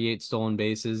with 38 stolen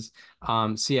bases.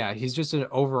 So yeah, he's just an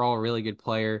overall really good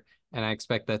player, and I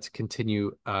expect that to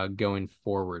continue going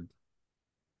forward.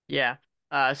 Yeah.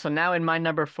 So now in my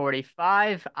number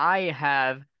 45, I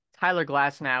have Tyler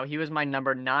Glasnow. He was my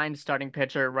number 9 starting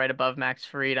pitcher, right above Max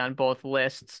Fried on both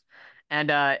lists. And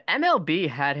MLB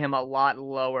had him a lot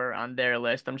lower on their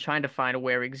list. I'm trying to find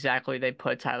where exactly they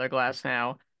put Tyler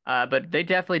Glasnow. But they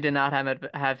definitely did not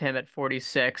have him at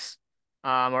 46,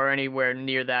 or anywhere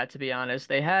near that, to be honest.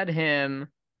 They had him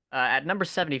at number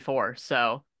 74.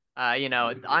 So,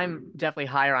 I'm definitely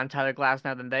higher on Tyler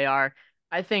Glasnow than they are.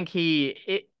 I think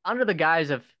under the guise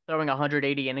of throwing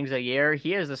 180 innings a year,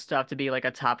 he has the stuff to be like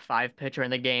a top 5 pitcher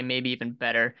in the game, maybe even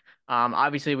better.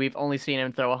 Obviously, we've only seen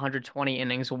him throw 120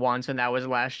 innings once, and that was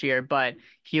last year, but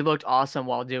he looked awesome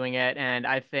while doing it. And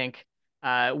I think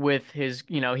with his,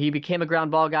 he became a ground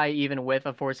ball guy even with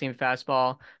a four-seam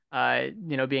fastball,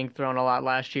 being thrown a lot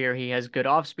last year. He has good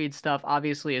off-speed stuff.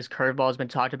 Obviously, his curveball has been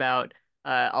talked about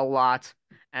a lot.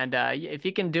 And if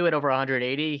he can do it over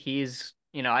 180,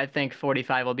 I think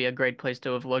 45 will be a great place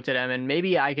to have looked at him. And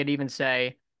maybe I could even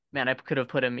say, man, I could have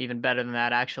put him even better than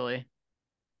that, actually.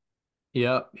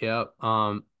 Yep, yep.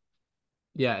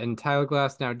 Yeah, and Tyler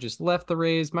Glass now just left the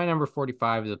Rays. My number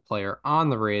 45 is a player on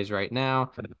the Rays right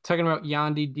now. Talking about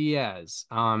Yandy Diaz.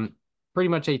 Pretty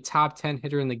much a top 10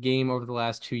 hitter in the game over the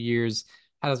last 2 years.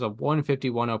 Has a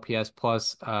 151 OPS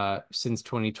plus since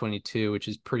 2022, which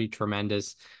is pretty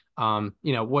tremendous.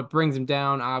 What brings him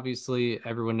down, obviously,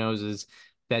 everyone knows, is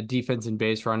that defense and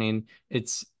base running.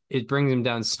 It brings him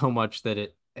down so much that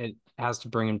it has to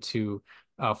bring him to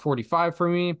 45 for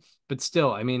me. But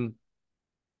still, I mean,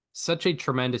 such a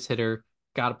tremendous hitter.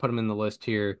 Got to put him in the list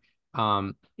here.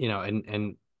 And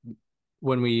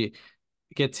when we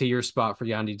get to your spot for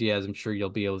Yandy Diaz, I'm sure you'll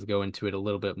be able to go into it a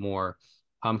little bit more.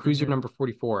 Who's your Hmm. number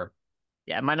 44?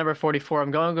 Yeah, my number 44.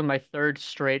 I'm going with my third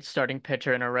straight starting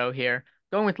pitcher in a row here.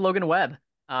 Going with Logan Webb,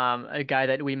 a guy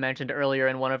that we mentioned earlier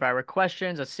in one of our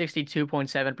questions, a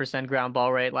 62.7% ground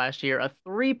ball rate last year, a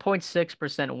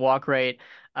 3.6% walk rate.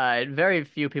 Very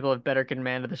few people have better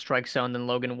command of the strike zone than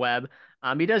Logan Webb.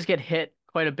 He does get hit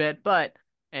quite a bit, but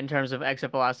in terms of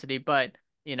exit velocity, but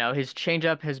his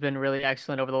changeup has been really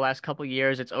excellent over the last couple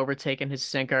years. It's overtaken his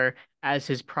sinker as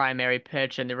his primary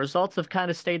pitch, and the results have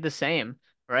kind of stayed the same,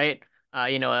 right?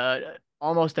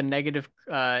 Almost a negative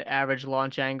average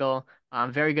launch angle.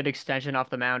 Very good extension off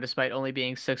the mound, despite only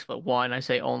being 6'1". I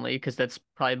say only because that's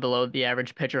probably below the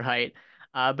average pitcher height.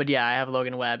 But yeah, I have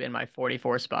Logan Webb in my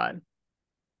 44 spot.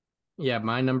 Yeah,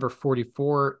 my number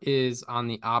 44 is on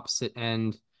the opposite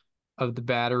end of the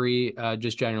battery,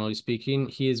 just generally speaking.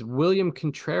 He is William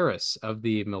Contreras of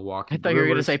the I Milwaukee thought you were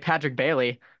gonna say Brewers. Patrick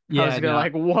Bailey. I was Yeah, gonna no,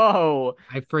 like, whoa.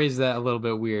 I phrased that a little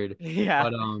bit weird. Yeah.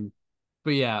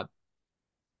 But yeah,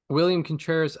 William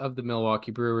Contreras of the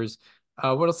Milwaukee Brewers.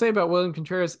 What I'll say about William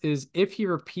Contreras is if he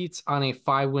repeats on a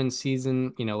 5-win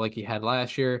season, like he had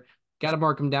last year, got to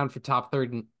mark him down for top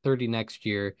 30 next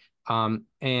year.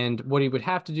 And what he would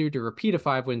have to do to repeat a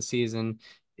 5-win season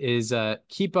is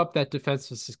keep up that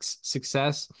defensive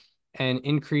success and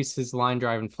increase his line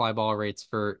drive and fly ball rates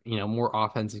for, more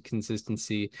offensive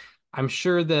consistency. I'm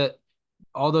sure that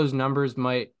all those numbers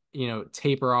might,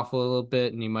 taper off a little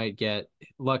bit, and he might get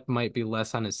luck might be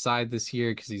less on his side this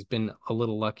year because he's been a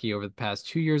little lucky over the past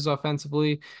 2 years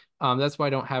offensively. That's why I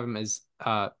don't have him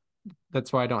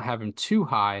that's why I don't have him too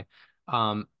high.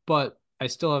 But I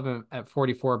still have him at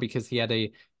 44 because he had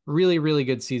a really, really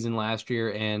good season last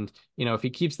year. And, if he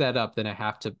keeps that up, then I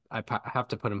have to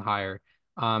put him higher.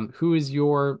 Who is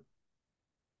your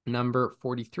number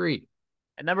 43?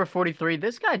 At number 43,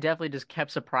 this guy definitely just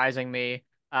kept surprising me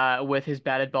with his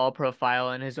batted ball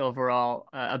profile and his overall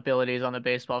abilities on the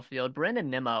baseball field. Brandon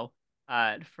Nimmo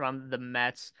from the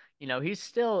Mets, he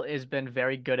still has been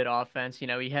very good at offense. He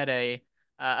had a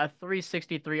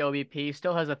 363 OBP,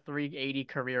 still has a 380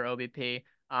 career OBP,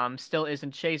 still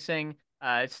isn't chasing,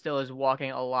 it still is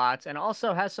walking a lot, and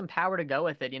also has some power to go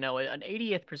with it. An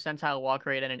 80th percentile walk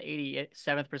rate and an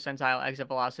 87th percentile exit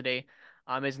velocity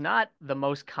is not the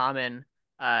most common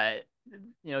uh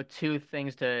two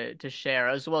things to share,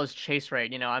 as well as chase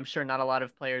rate. I'm sure not a lot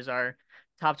of players are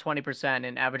top 20%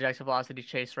 in average exit velocity,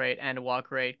 chase rate, and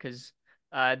walk rate, because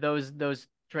Those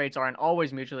traits aren't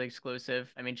always mutually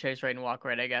exclusive. I mean, chase rate and walk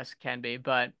rate, I guess, can be,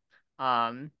 but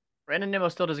um, Brandon Nimmo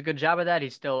still does a good job of that.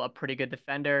 He's still a pretty good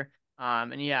defender.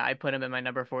 And yeah, I put him in my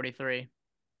number 43.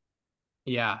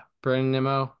 Yeah, Brandon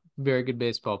Nimmo, very good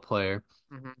baseball player.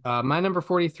 Hmm. My number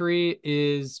 43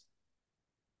 is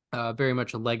very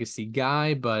much a legacy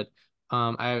guy, but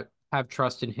I have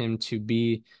trust in him to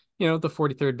be, the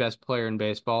 43rd best player in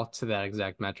baseball to that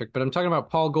exact metric. But I'm talking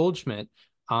about Paul Goldschmidt.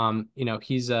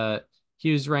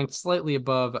 He was ranked slightly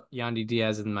above Yandy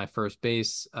Diaz in my first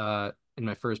base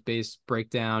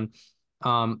breakdown.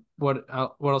 What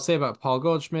I'll say about Paul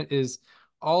Goldschmidt is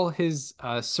all his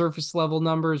surface level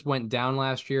numbers went down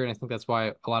last year, and I think that's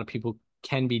why a lot of people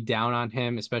can be down on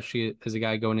him, especially as a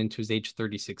guy going into his age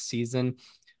 36 season.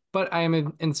 But I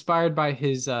am inspired by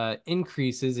his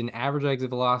increases in average exit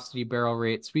velocity, barrel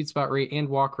rate, sweet spot rate, and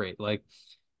walk rate.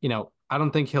 I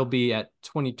don't think he'll be at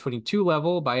 2022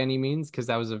 level by any means because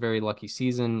that was a very lucky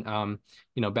season,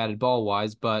 batted ball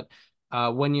wise. But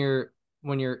when you're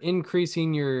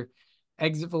increasing your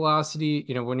exit velocity,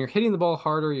 when you're hitting the ball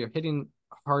harder, you're hitting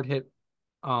hard hit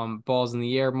balls in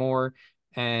the air more,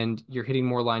 and you're hitting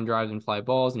more line drives and fly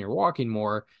balls, and you're walking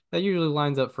more, that usually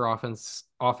lines up for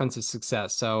offensive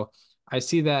success. So I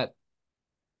see that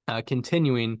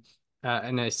continuing,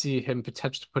 and I see him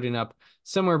potentially putting up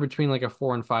somewhere between like a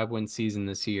 4 and 5 win season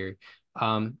this year.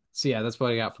 So yeah, that's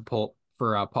what I got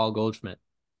for Paul Goldschmidt.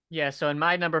 Yeah, so in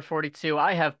my number 42,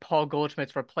 I have Paul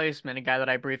Goldschmidt's replacement, a guy that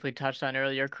I briefly touched on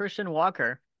earlier, Christian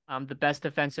Walker, the best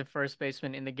defensive first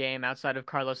baseman in the game outside of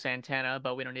Carlos Santana,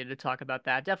 but we don't need to talk about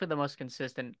that. Definitely the most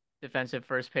consistent defensive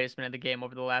first baseman in the game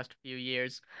over the last few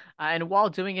years. And while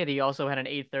doing it, he also had an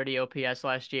 830 OPS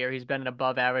last year. He's been an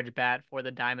above average bat for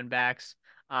the Diamondbacks.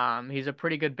 He's a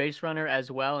pretty good base runner as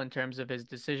well in terms of his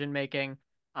decision making.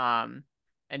 Um,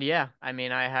 and yeah, I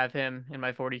mean, I have him in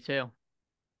my 42.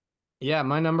 Yeah,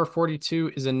 my number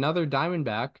 42 is another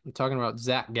Diamondback. I'm talking about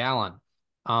Zach Gallen.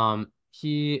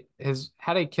 He has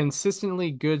had a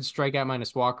consistently good strikeout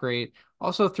minus walk rate,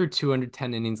 also through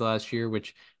 210 innings last year,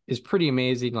 which is pretty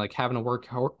amazing. Like having a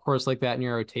workhorse like that in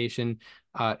your rotation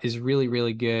is really,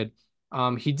 really good.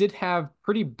 He did have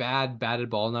pretty bad batted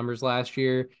ball numbers last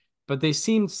year, but they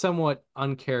seemed somewhat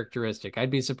uncharacteristic. I'd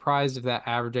be surprised if that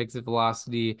average exit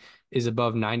velocity is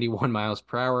above 91 miles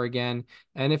per hour again.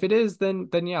 And if it is, then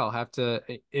yeah, I'll have to.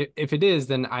 If it is,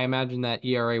 then I imagine that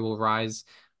ERA will rise,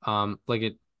 like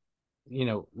it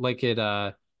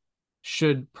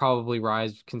should probably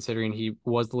rise considering he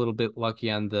was a little bit lucky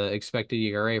on the expected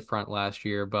ERA front last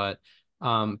year. But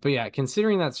yeah,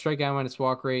 considering that strikeout minus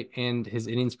walk rate and his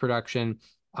innings production,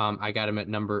 I got him at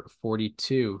number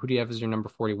 42. Who do you have as your number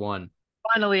 41?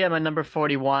 Finally, at my number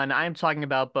 41, I'm talking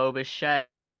about Bo Bichette.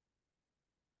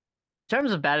 In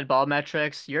terms of batted ball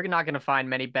metrics, you're not going to find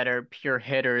many better pure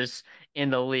hitters in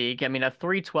the league. I mean, a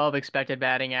 312 expected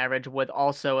batting average with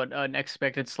also an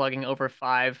expected slugging over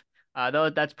 5, though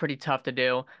that's pretty tough to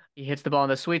do. He hits the ball in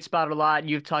the sweet spot a lot.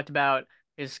 You've talked about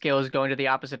his skills going to the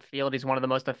opposite field. He's one of the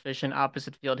most efficient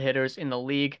opposite field hitters in the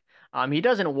league. He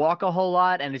doesn't walk a whole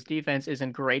lot, and his defense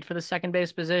isn't great for the second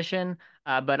base position,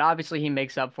 but obviously he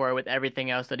makes up for it with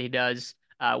everything else that he does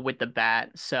with the bat.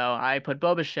 So I put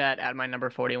Bo Bichette at my number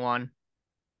 41.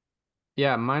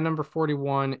 Yeah, my number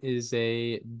 41 is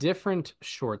a different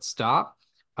shortstop.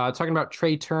 Talking about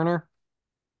Trey Turner.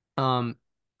 Um,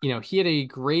 he had a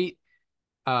great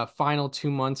final 2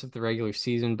 months of the regular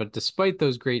season, but despite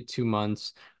those great 2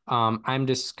 months, I'm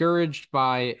discouraged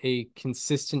by a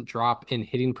consistent drop in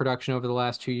hitting production over the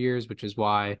last 2 years, which is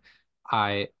why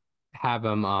I have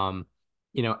him,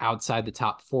 outside the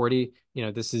top 40.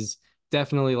 This is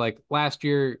definitely like last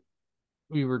year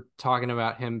we were talking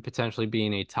about him potentially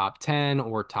being a top 10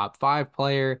 or top 5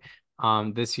 player.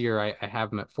 This year I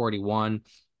have him at 41.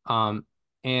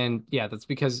 And yeah, that's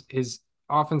because his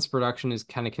offense production is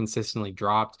kind of consistently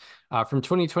dropped. From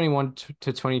 2021 to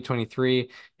 2023,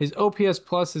 his OPS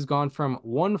plus has gone from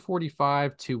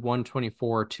 145 to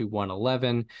 124 to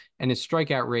 111, and his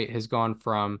strikeout rate has gone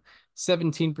from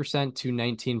 17% to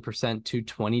 19% to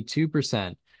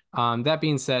 22%. That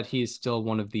being said, he is still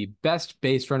one of the best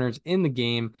base runners in the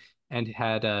game and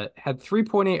had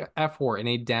 3.8 F4 in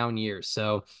a down year.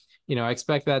 So, I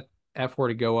expect that F4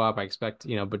 to go up. I expect,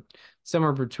 but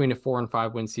somewhere between a 4 and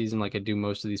 5 win season, like I do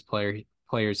most of these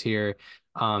players here.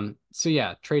 So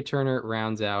yeah, Trey Turner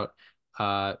rounds out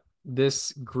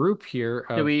this group here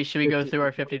Should of we go 50 through through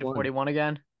our 50 to 41. 41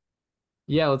 again?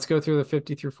 Yeah, let's go through the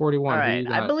 50 through All 41. Who right. you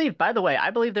I got? believe, by the way,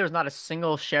 I believe there's not a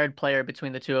single shared player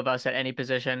between the two of us at any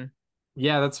position.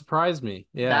 Yeah, that surprised me.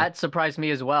 Yeah. That surprised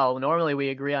me as well. Normally we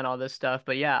agree on all this stuff,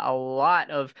 but yeah, a lot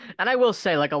of, and I will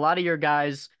say, like a lot of your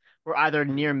guys were either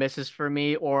near misses for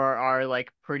me or are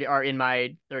like pretty are in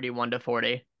my 31 to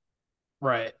 40.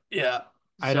 Right. Yeah.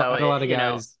 I So, had a lot of you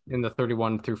know, guys in the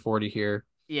 31 through 40 here.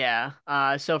 yeah.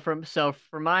 So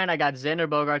for mine, I got Xander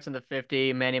Bogaerts in the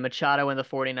 50, Manny Machado in the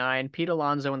 49, Pete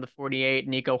Alonso in the 48,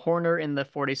 Nico Horner in the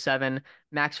 47,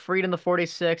 Max Fried in the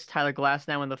 46, Tyler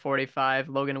Glasnow in the 45,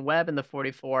 Logan Webb in the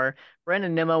 44,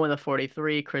 Brandon Nimmo in the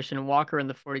 43, Christian Walker in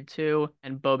the 42,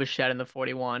 and Bo Bichette in the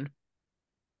 41.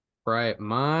 Right.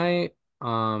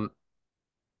 Um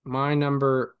my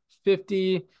number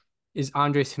 50 is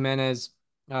Andres Jimenez,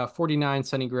 49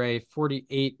 Sonny Gray,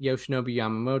 48 Yoshinobu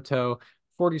Yamamoto,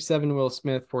 47 Will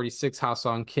Smith, 46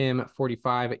 Ha-Seong Kim,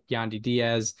 45 Yandy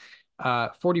Diaz,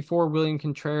 44 William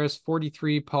Contreras,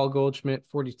 43 Paul Goldschmidt,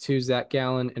 42 Zach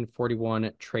Gallen, and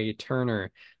 41 Trey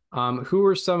Turner. Who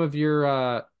are some of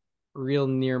your real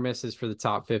near misses for the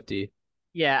top 50?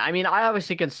 Yeah, I mean, I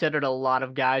obviously considered a lot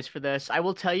of guys for this. I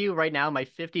will tell you right now, my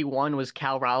 51 was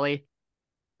Cal Raleigh.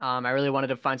 I really wanted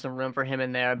to find some room for him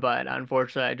in there, but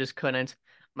unfortunately, I just couldn't.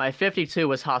 My 52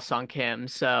 was Ha-Seong Kim.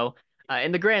 So,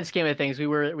 in the grand scheme of things, we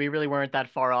really weren't that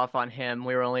far off on him.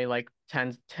 We were only like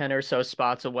 10 or so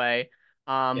spots away.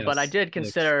 But I Yes, did 6.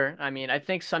 consider, I mean, I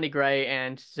think Sonny Gray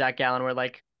and Zach Gallen were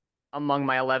like among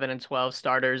my 11 and 12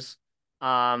 starters.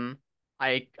 Um,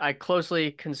 I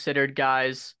closely considered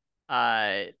guys,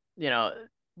 uh, you know,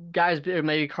 guys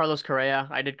maybe Carlos Correa.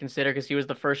 I did consider because he was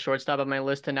the first shortstop on my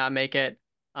list to not make it.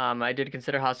 I did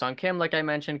consider Ha-Seong Kim, like I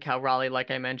mentioned, Cal Raleigh,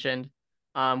 like I mentioned.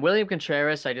 William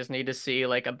Contreras, I just need to see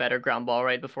like a better ground ball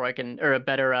rate before I can, or a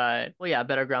better, well, yeah, a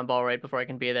better ground ball rate before I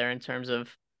can be there in terms of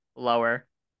lower.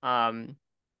 Um,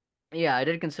 yeah, I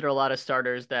did consider a lot of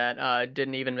starters that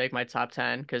didn't even make my top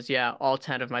 10 because yeah, all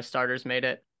 10 of my starters made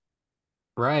it.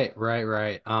 Right, right,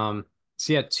 right.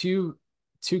 So yeah, two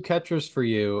catchers for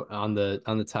you on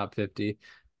the top 50.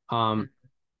 Hmm.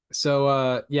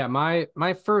 Um, yeah,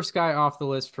 my first guy off the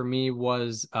list for me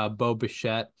was Bo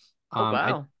Bichette. Oh Um,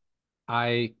 I wow.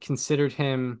 I considered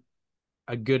him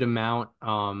a good amount.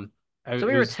 So It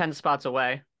we were was 10 spots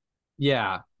away,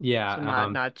 yeah, yeah. so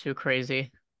not too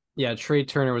crazy. Yeah, Trey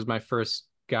Turner was my first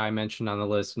guy mentioned on the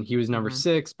list, and he was number Hmm.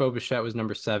 6. Bo Bichette was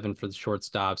number 7 for the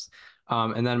shortstops.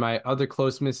 And then my other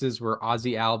close misses were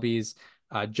Ozzie Albies,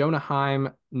 Jonah Heim,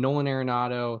 Nolan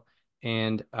Arenado,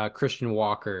 and Christian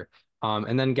Walker.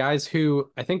 And then guys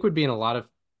who I think would be in a lot of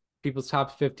people's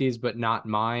top 50s, but not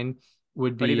mine,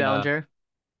 would Cody be Bellinger,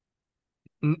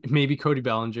 maybe Cody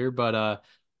Bellinger, but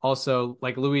also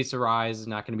like Luis Ariz is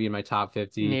not going to be in my top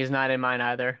 50. he's not in mine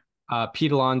either.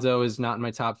 Pete Alonso is not in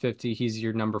my top 50. He's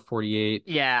your number 48.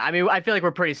 Yeah, I mean, I feel like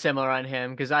we're pretty similar on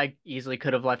him because I easily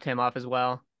could have left him off as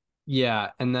well.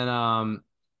 Yeah, and then oh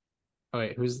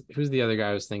wait, who's the other guy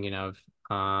I was thinking of?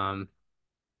 Um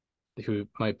who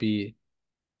might be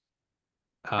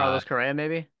uh Carlos Correa,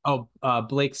 maybe?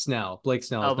 Blake Snell. Blake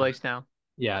Snell Oh, is not, Blake Snell.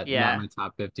 yeah, not in Yeah, my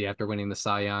top 50 after winning the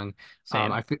Cy Young.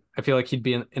 same. I feel like he'd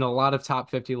be in a lot of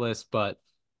top 50 lists, but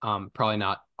probably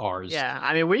not ours. Yeah,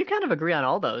 I mean, we kind of agree on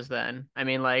all those then. I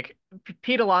mean, like,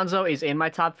 Pete Alonso is in my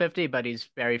top 50, but he's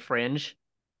very fringe.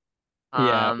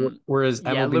 Yeah, Um, whereas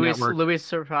yeah, MLB Network, Luis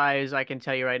Surprise, I can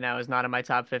tell you right now, is not in my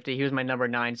top 50. He was my number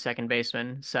 9 second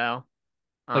baseman. So,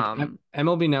 like um,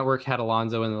 MLB Network had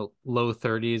Alonso in the low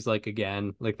 30s, like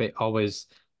again, like they yeah,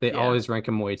 always rank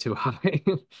him way too high.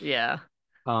 yeah.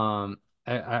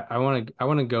 I want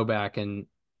to go back and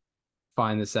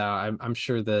find this out. I'm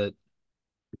sure that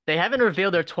They haven't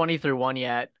revealed their 20 through 1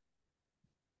 yet,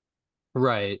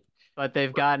 right. but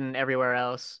they've gotten everywhere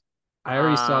else. I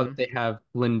already saw that Um, they have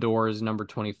Lindor's number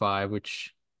 25,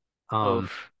 um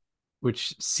oof.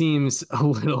 which seems a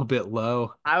little bit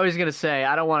low. I was gonna say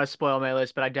I don't want to spoil my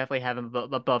list, but I definitely have him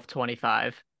above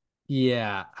 25.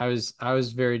 Yeah, I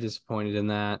was very disappointed in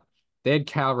that. They had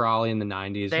Cal Raleigh in the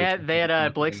 90s, which I They think had is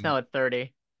not Blake bad. Snell at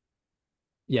 30,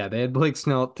 Yeah, they had Blake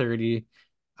Snell at 30.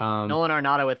 Um, Nolan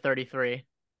Arenado at 33.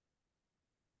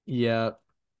 yeah,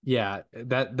 yeah,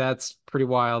 that's pretty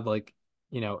wild. Like,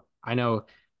 I know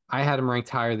I had him ranked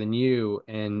higher than you,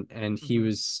 and he Hmm.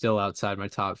 was still outside my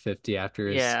top 50 after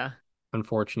his Yeah.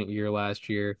 unfortunate year last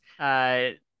year.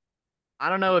 Uh, I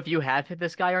don't know if you have hit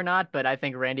this guy or not, but I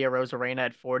think Randy Arozarena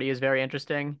at 40 is very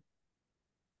interesting.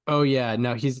 Oh yeah,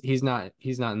 no, he's not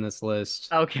in this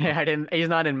list. Okay, I didn't. He's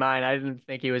not in mine. I didn't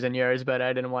think he was in yours, but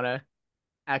I didn't want to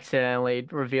accidentally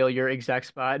reveal your exact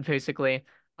spot, basically.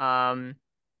 Um,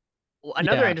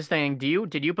 Another Yeah, interesting.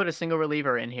 Did you put a single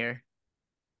reliever in here?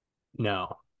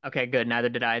 no. Okay, good. Neither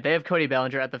did I. They have Cody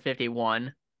Bellinger at the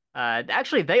 51.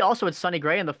 Actually, they also had Sonny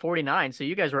Gray in the 49, so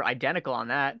you guys were identical on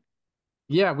that.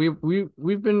 Yeah,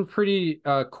 we've been pretty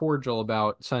cordial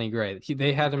about Sonny Gray.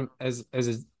 They had him as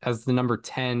the number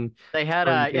 10 They had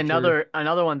starting pitcher.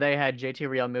 another one. They had JT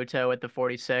Realmuto at the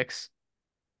 46.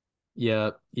 Yeah,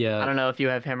 I yeah. don't know if you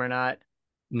have him or not.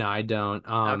 No, I don't.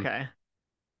 Okay.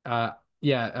 Uh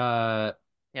yeah, Yeah, yeah,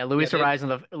 they had,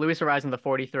 Luis Horizon the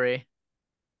 43.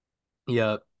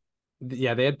 yeah,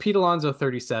 yeah, they had Pete Alonso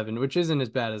 37, which isn't as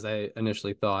bad as I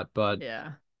initially thought,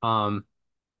 Yeah. um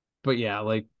but yeah,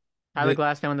 like Tyler the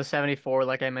Glasnow in the 74,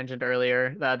 like I mentioned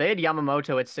earlier. They had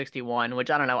Yamamoto at 61,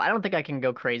 which I don't know. I don't think I can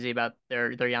go crazy about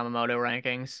their Yamamoto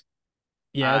rankings.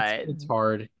 yeah, Uh, it's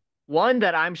hard. One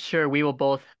that I'm sure we will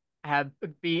both have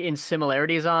be in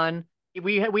similarities on.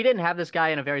 We didn't have this guy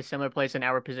in a very similar place in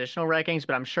our positional rankings,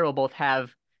 but I'm sure we'll both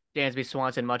have Dansby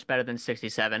Swanson much better than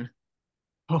 67.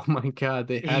 Oh my God,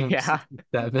 they had him Yeah.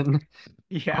 67.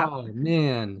 Yeah. Oh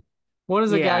man. What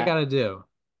does a guy Yeah. got to do?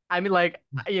 I mean, like,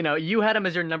 you had him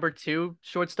as your number two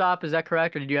shortstop, is that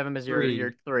correct? Or did you have him as your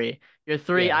 3. three? Your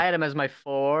three, Yeah. I had him as my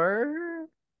four.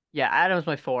 Yeah, I had him as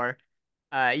my four.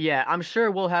 Yeah, I'm sure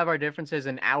we'll have our differences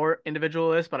in our individual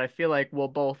list, but I feel like we'll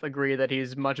both agree that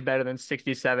he's much better than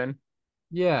 67.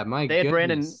 Yeah, my They had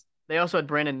Brandon, goodness. they also had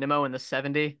Brandon Nimmo in the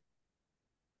 70.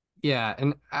 Yeah,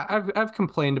 and I've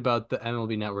complained about the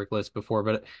MLB Network list before,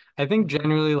 but I think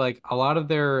generally like a lot of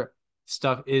their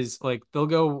stuff is like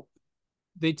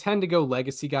they tend to go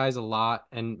legacy guys a lot,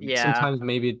 and Yeah. sometimes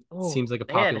maybe it Oh, seems like a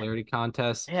popularity they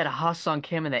contest. had Ha-Sung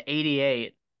Kim in the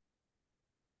 88.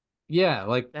 Yeah,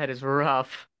 That is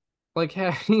rough. like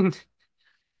having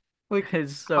like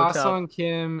It's so tough. Ha-Sung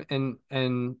Kim and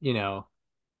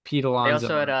Pete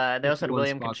Alonso are They also had 51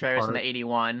 William spots Contreras in the apart.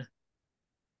 81,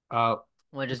 Uh,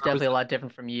 which is where was definitely a that? lot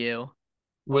different from you.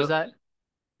 What was Will that?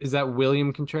 is that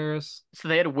William Contreras? So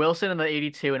they had Wilson in the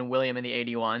 82 and William in the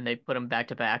 81. They put them back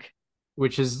to back.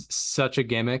 Which is such a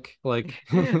gimmick. Like,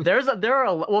 There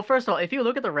are well, first of all, if you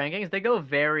look at the rankings, they go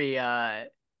very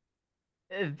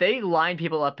they line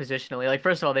people up positionally. Like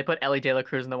first of all, they put Ellie De La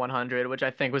Cruz in the 100, which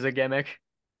I think was a gimmick.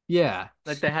 yeah,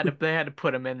 Like they had to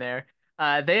put him in there.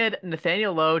 They had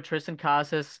Nathaniel Lowe, Tristan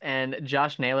Casas, and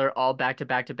Josh Naylor all back to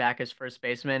back to back as first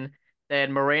baseman. They had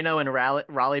Moreno and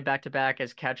Raleigh back to back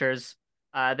as catchers.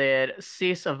 They had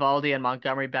Cease, Evaldi, and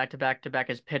Montgomery back to back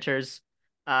as pitchers.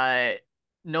 Uh,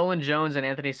 Nolan Jones and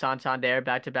Anthony Santander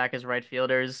back to back as right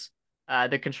fielders.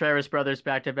 The Contreras brothers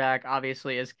back to back,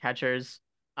 obviously as catchers.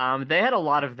 They had a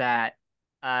lot of that.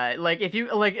 Like if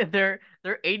you like their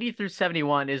 80 through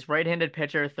 71 is right-handed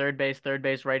pitcher, third base,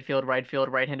 right field,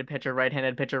 right-handed pitcher,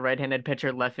 right-handed pitcher, right-handed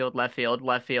pitcher, left field, left field,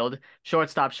 left field,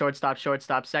 shortstop, shortstop,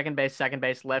 shortstop, second base,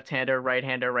 left-hander,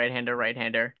 right-hander, right-hander,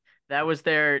 right-hander. That was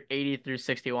their 80 through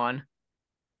 61.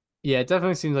 yeah, it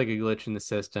definitely seems like a glitch in the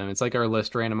system. It's like our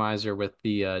list randomizer with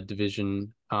the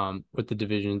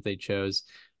divisions they chose.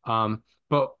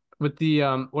 But with the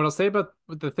what I'll say about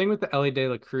with the thing with the Ellie De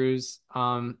La Cruz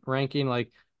ranking,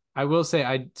 like I will say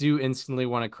I do instantly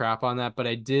want to crap on that, but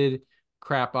I did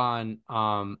crap on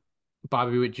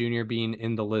Bobby Witt Jr. being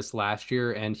in the list last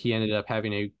year, and he ended up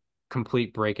having a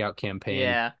complete breakout campaign.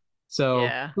 Yeah, So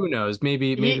yeah. who knows?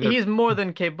 Maybe they're He's more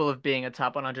than capable of being a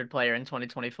top 100 player in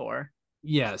 2024.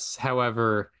 yes.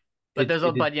 However, But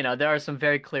it there are some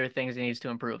very clear things he needs to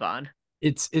improve on.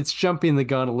 it's jumping the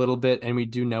gun a little bit, and we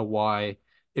do know why.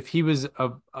 If he was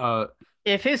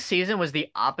If his season was the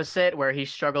opposite, where he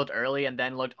struggled early and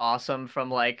then looked awesome from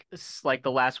like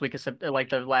the last week of like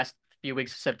the last few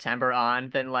weeks of September on,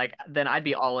 then I'd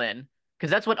be all in because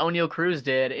that's what O'Neal Cruz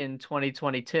did in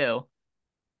 2022.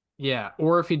 yeah,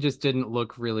 or if he just didn't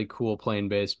look really cool playing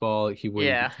baseball, he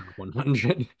wouldn't be Yeah, top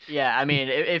 100. yeah. I mean,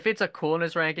 if it's a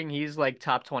coolness ranking, he's like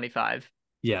top 25 at the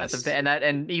Yes.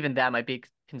 and even that might be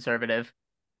conservative.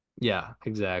 Yeah,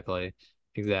 exactly.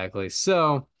 Exactly.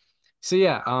 So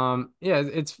yeah, yeah,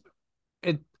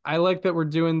 I like that we're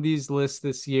doing these lists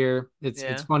this year. It's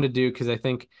Yeah, fun to do because I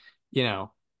think, you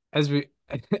know, as we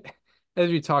as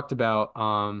we talked about,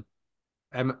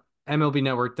 MLB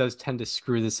Network does tend to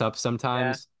screw this up yeah.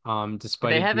 sometimes,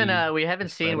 despite it being We a haven't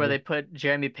seen where spreader. they put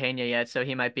Jeremy Pena yet, so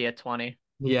he might be at 20.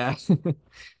 Yeah.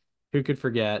 Who could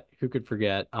forget? Who could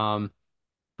forget?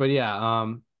 But yeah,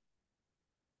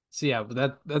 so yeah,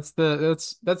 that's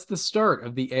the start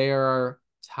of the ARR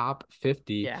top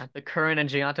 50. Yeah, the current and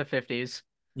Gianta 50s.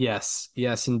 Yes,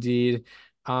 yes, indeed.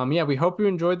 Yeah, we hope you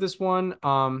enjoyed this one.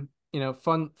 Fun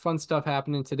stuff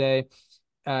happening today.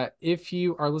 If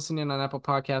you are listening on Apple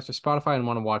Podcasts or Spotify and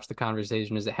want to watch the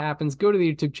conversation as it happens, go to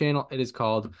the YouTube channel. It is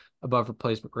called Above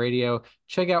Replacement Radio.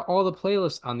 Check out all the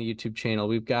playlists on the YouTube channel.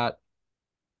 We've got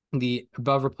the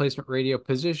Above Replacement Radio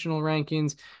positional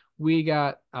rankings. We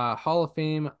got Hall of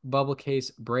Fame bubble case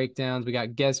breakdowns. We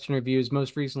got guest interviews.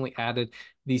 Most recently added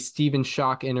the Stephen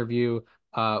Schoch interview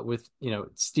with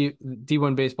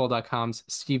D1Baseball.com's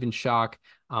Stephen Schoch,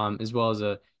 as well as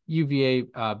a UVA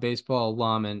baseball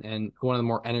alum and one of the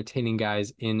more entertaining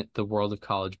guys in the world of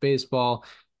college baseball.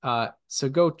 So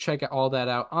go check all that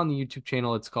out on the YouTube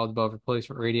channel. It's called Above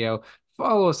Replacement Radio.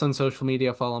 Follow us on social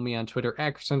media. Follow me on Twitter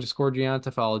at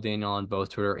Chris_Gianta. Follow Daniel on both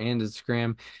Twitter and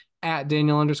Instagram at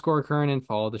Daniel_Curran, and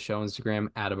follow the show on Instagram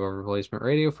at Above Replacement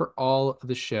Radio for all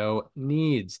the show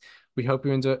needs. We hope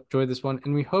you enjoyed this one,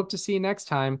 and we hope to see you next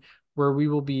time, where we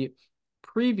will be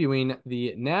previewing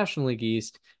the National League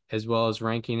East as well as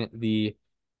ranking the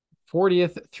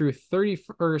 40th through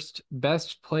 31st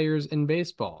best players in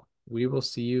baseball. We will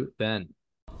see you then.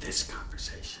 This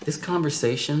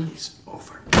conversation is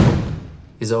over.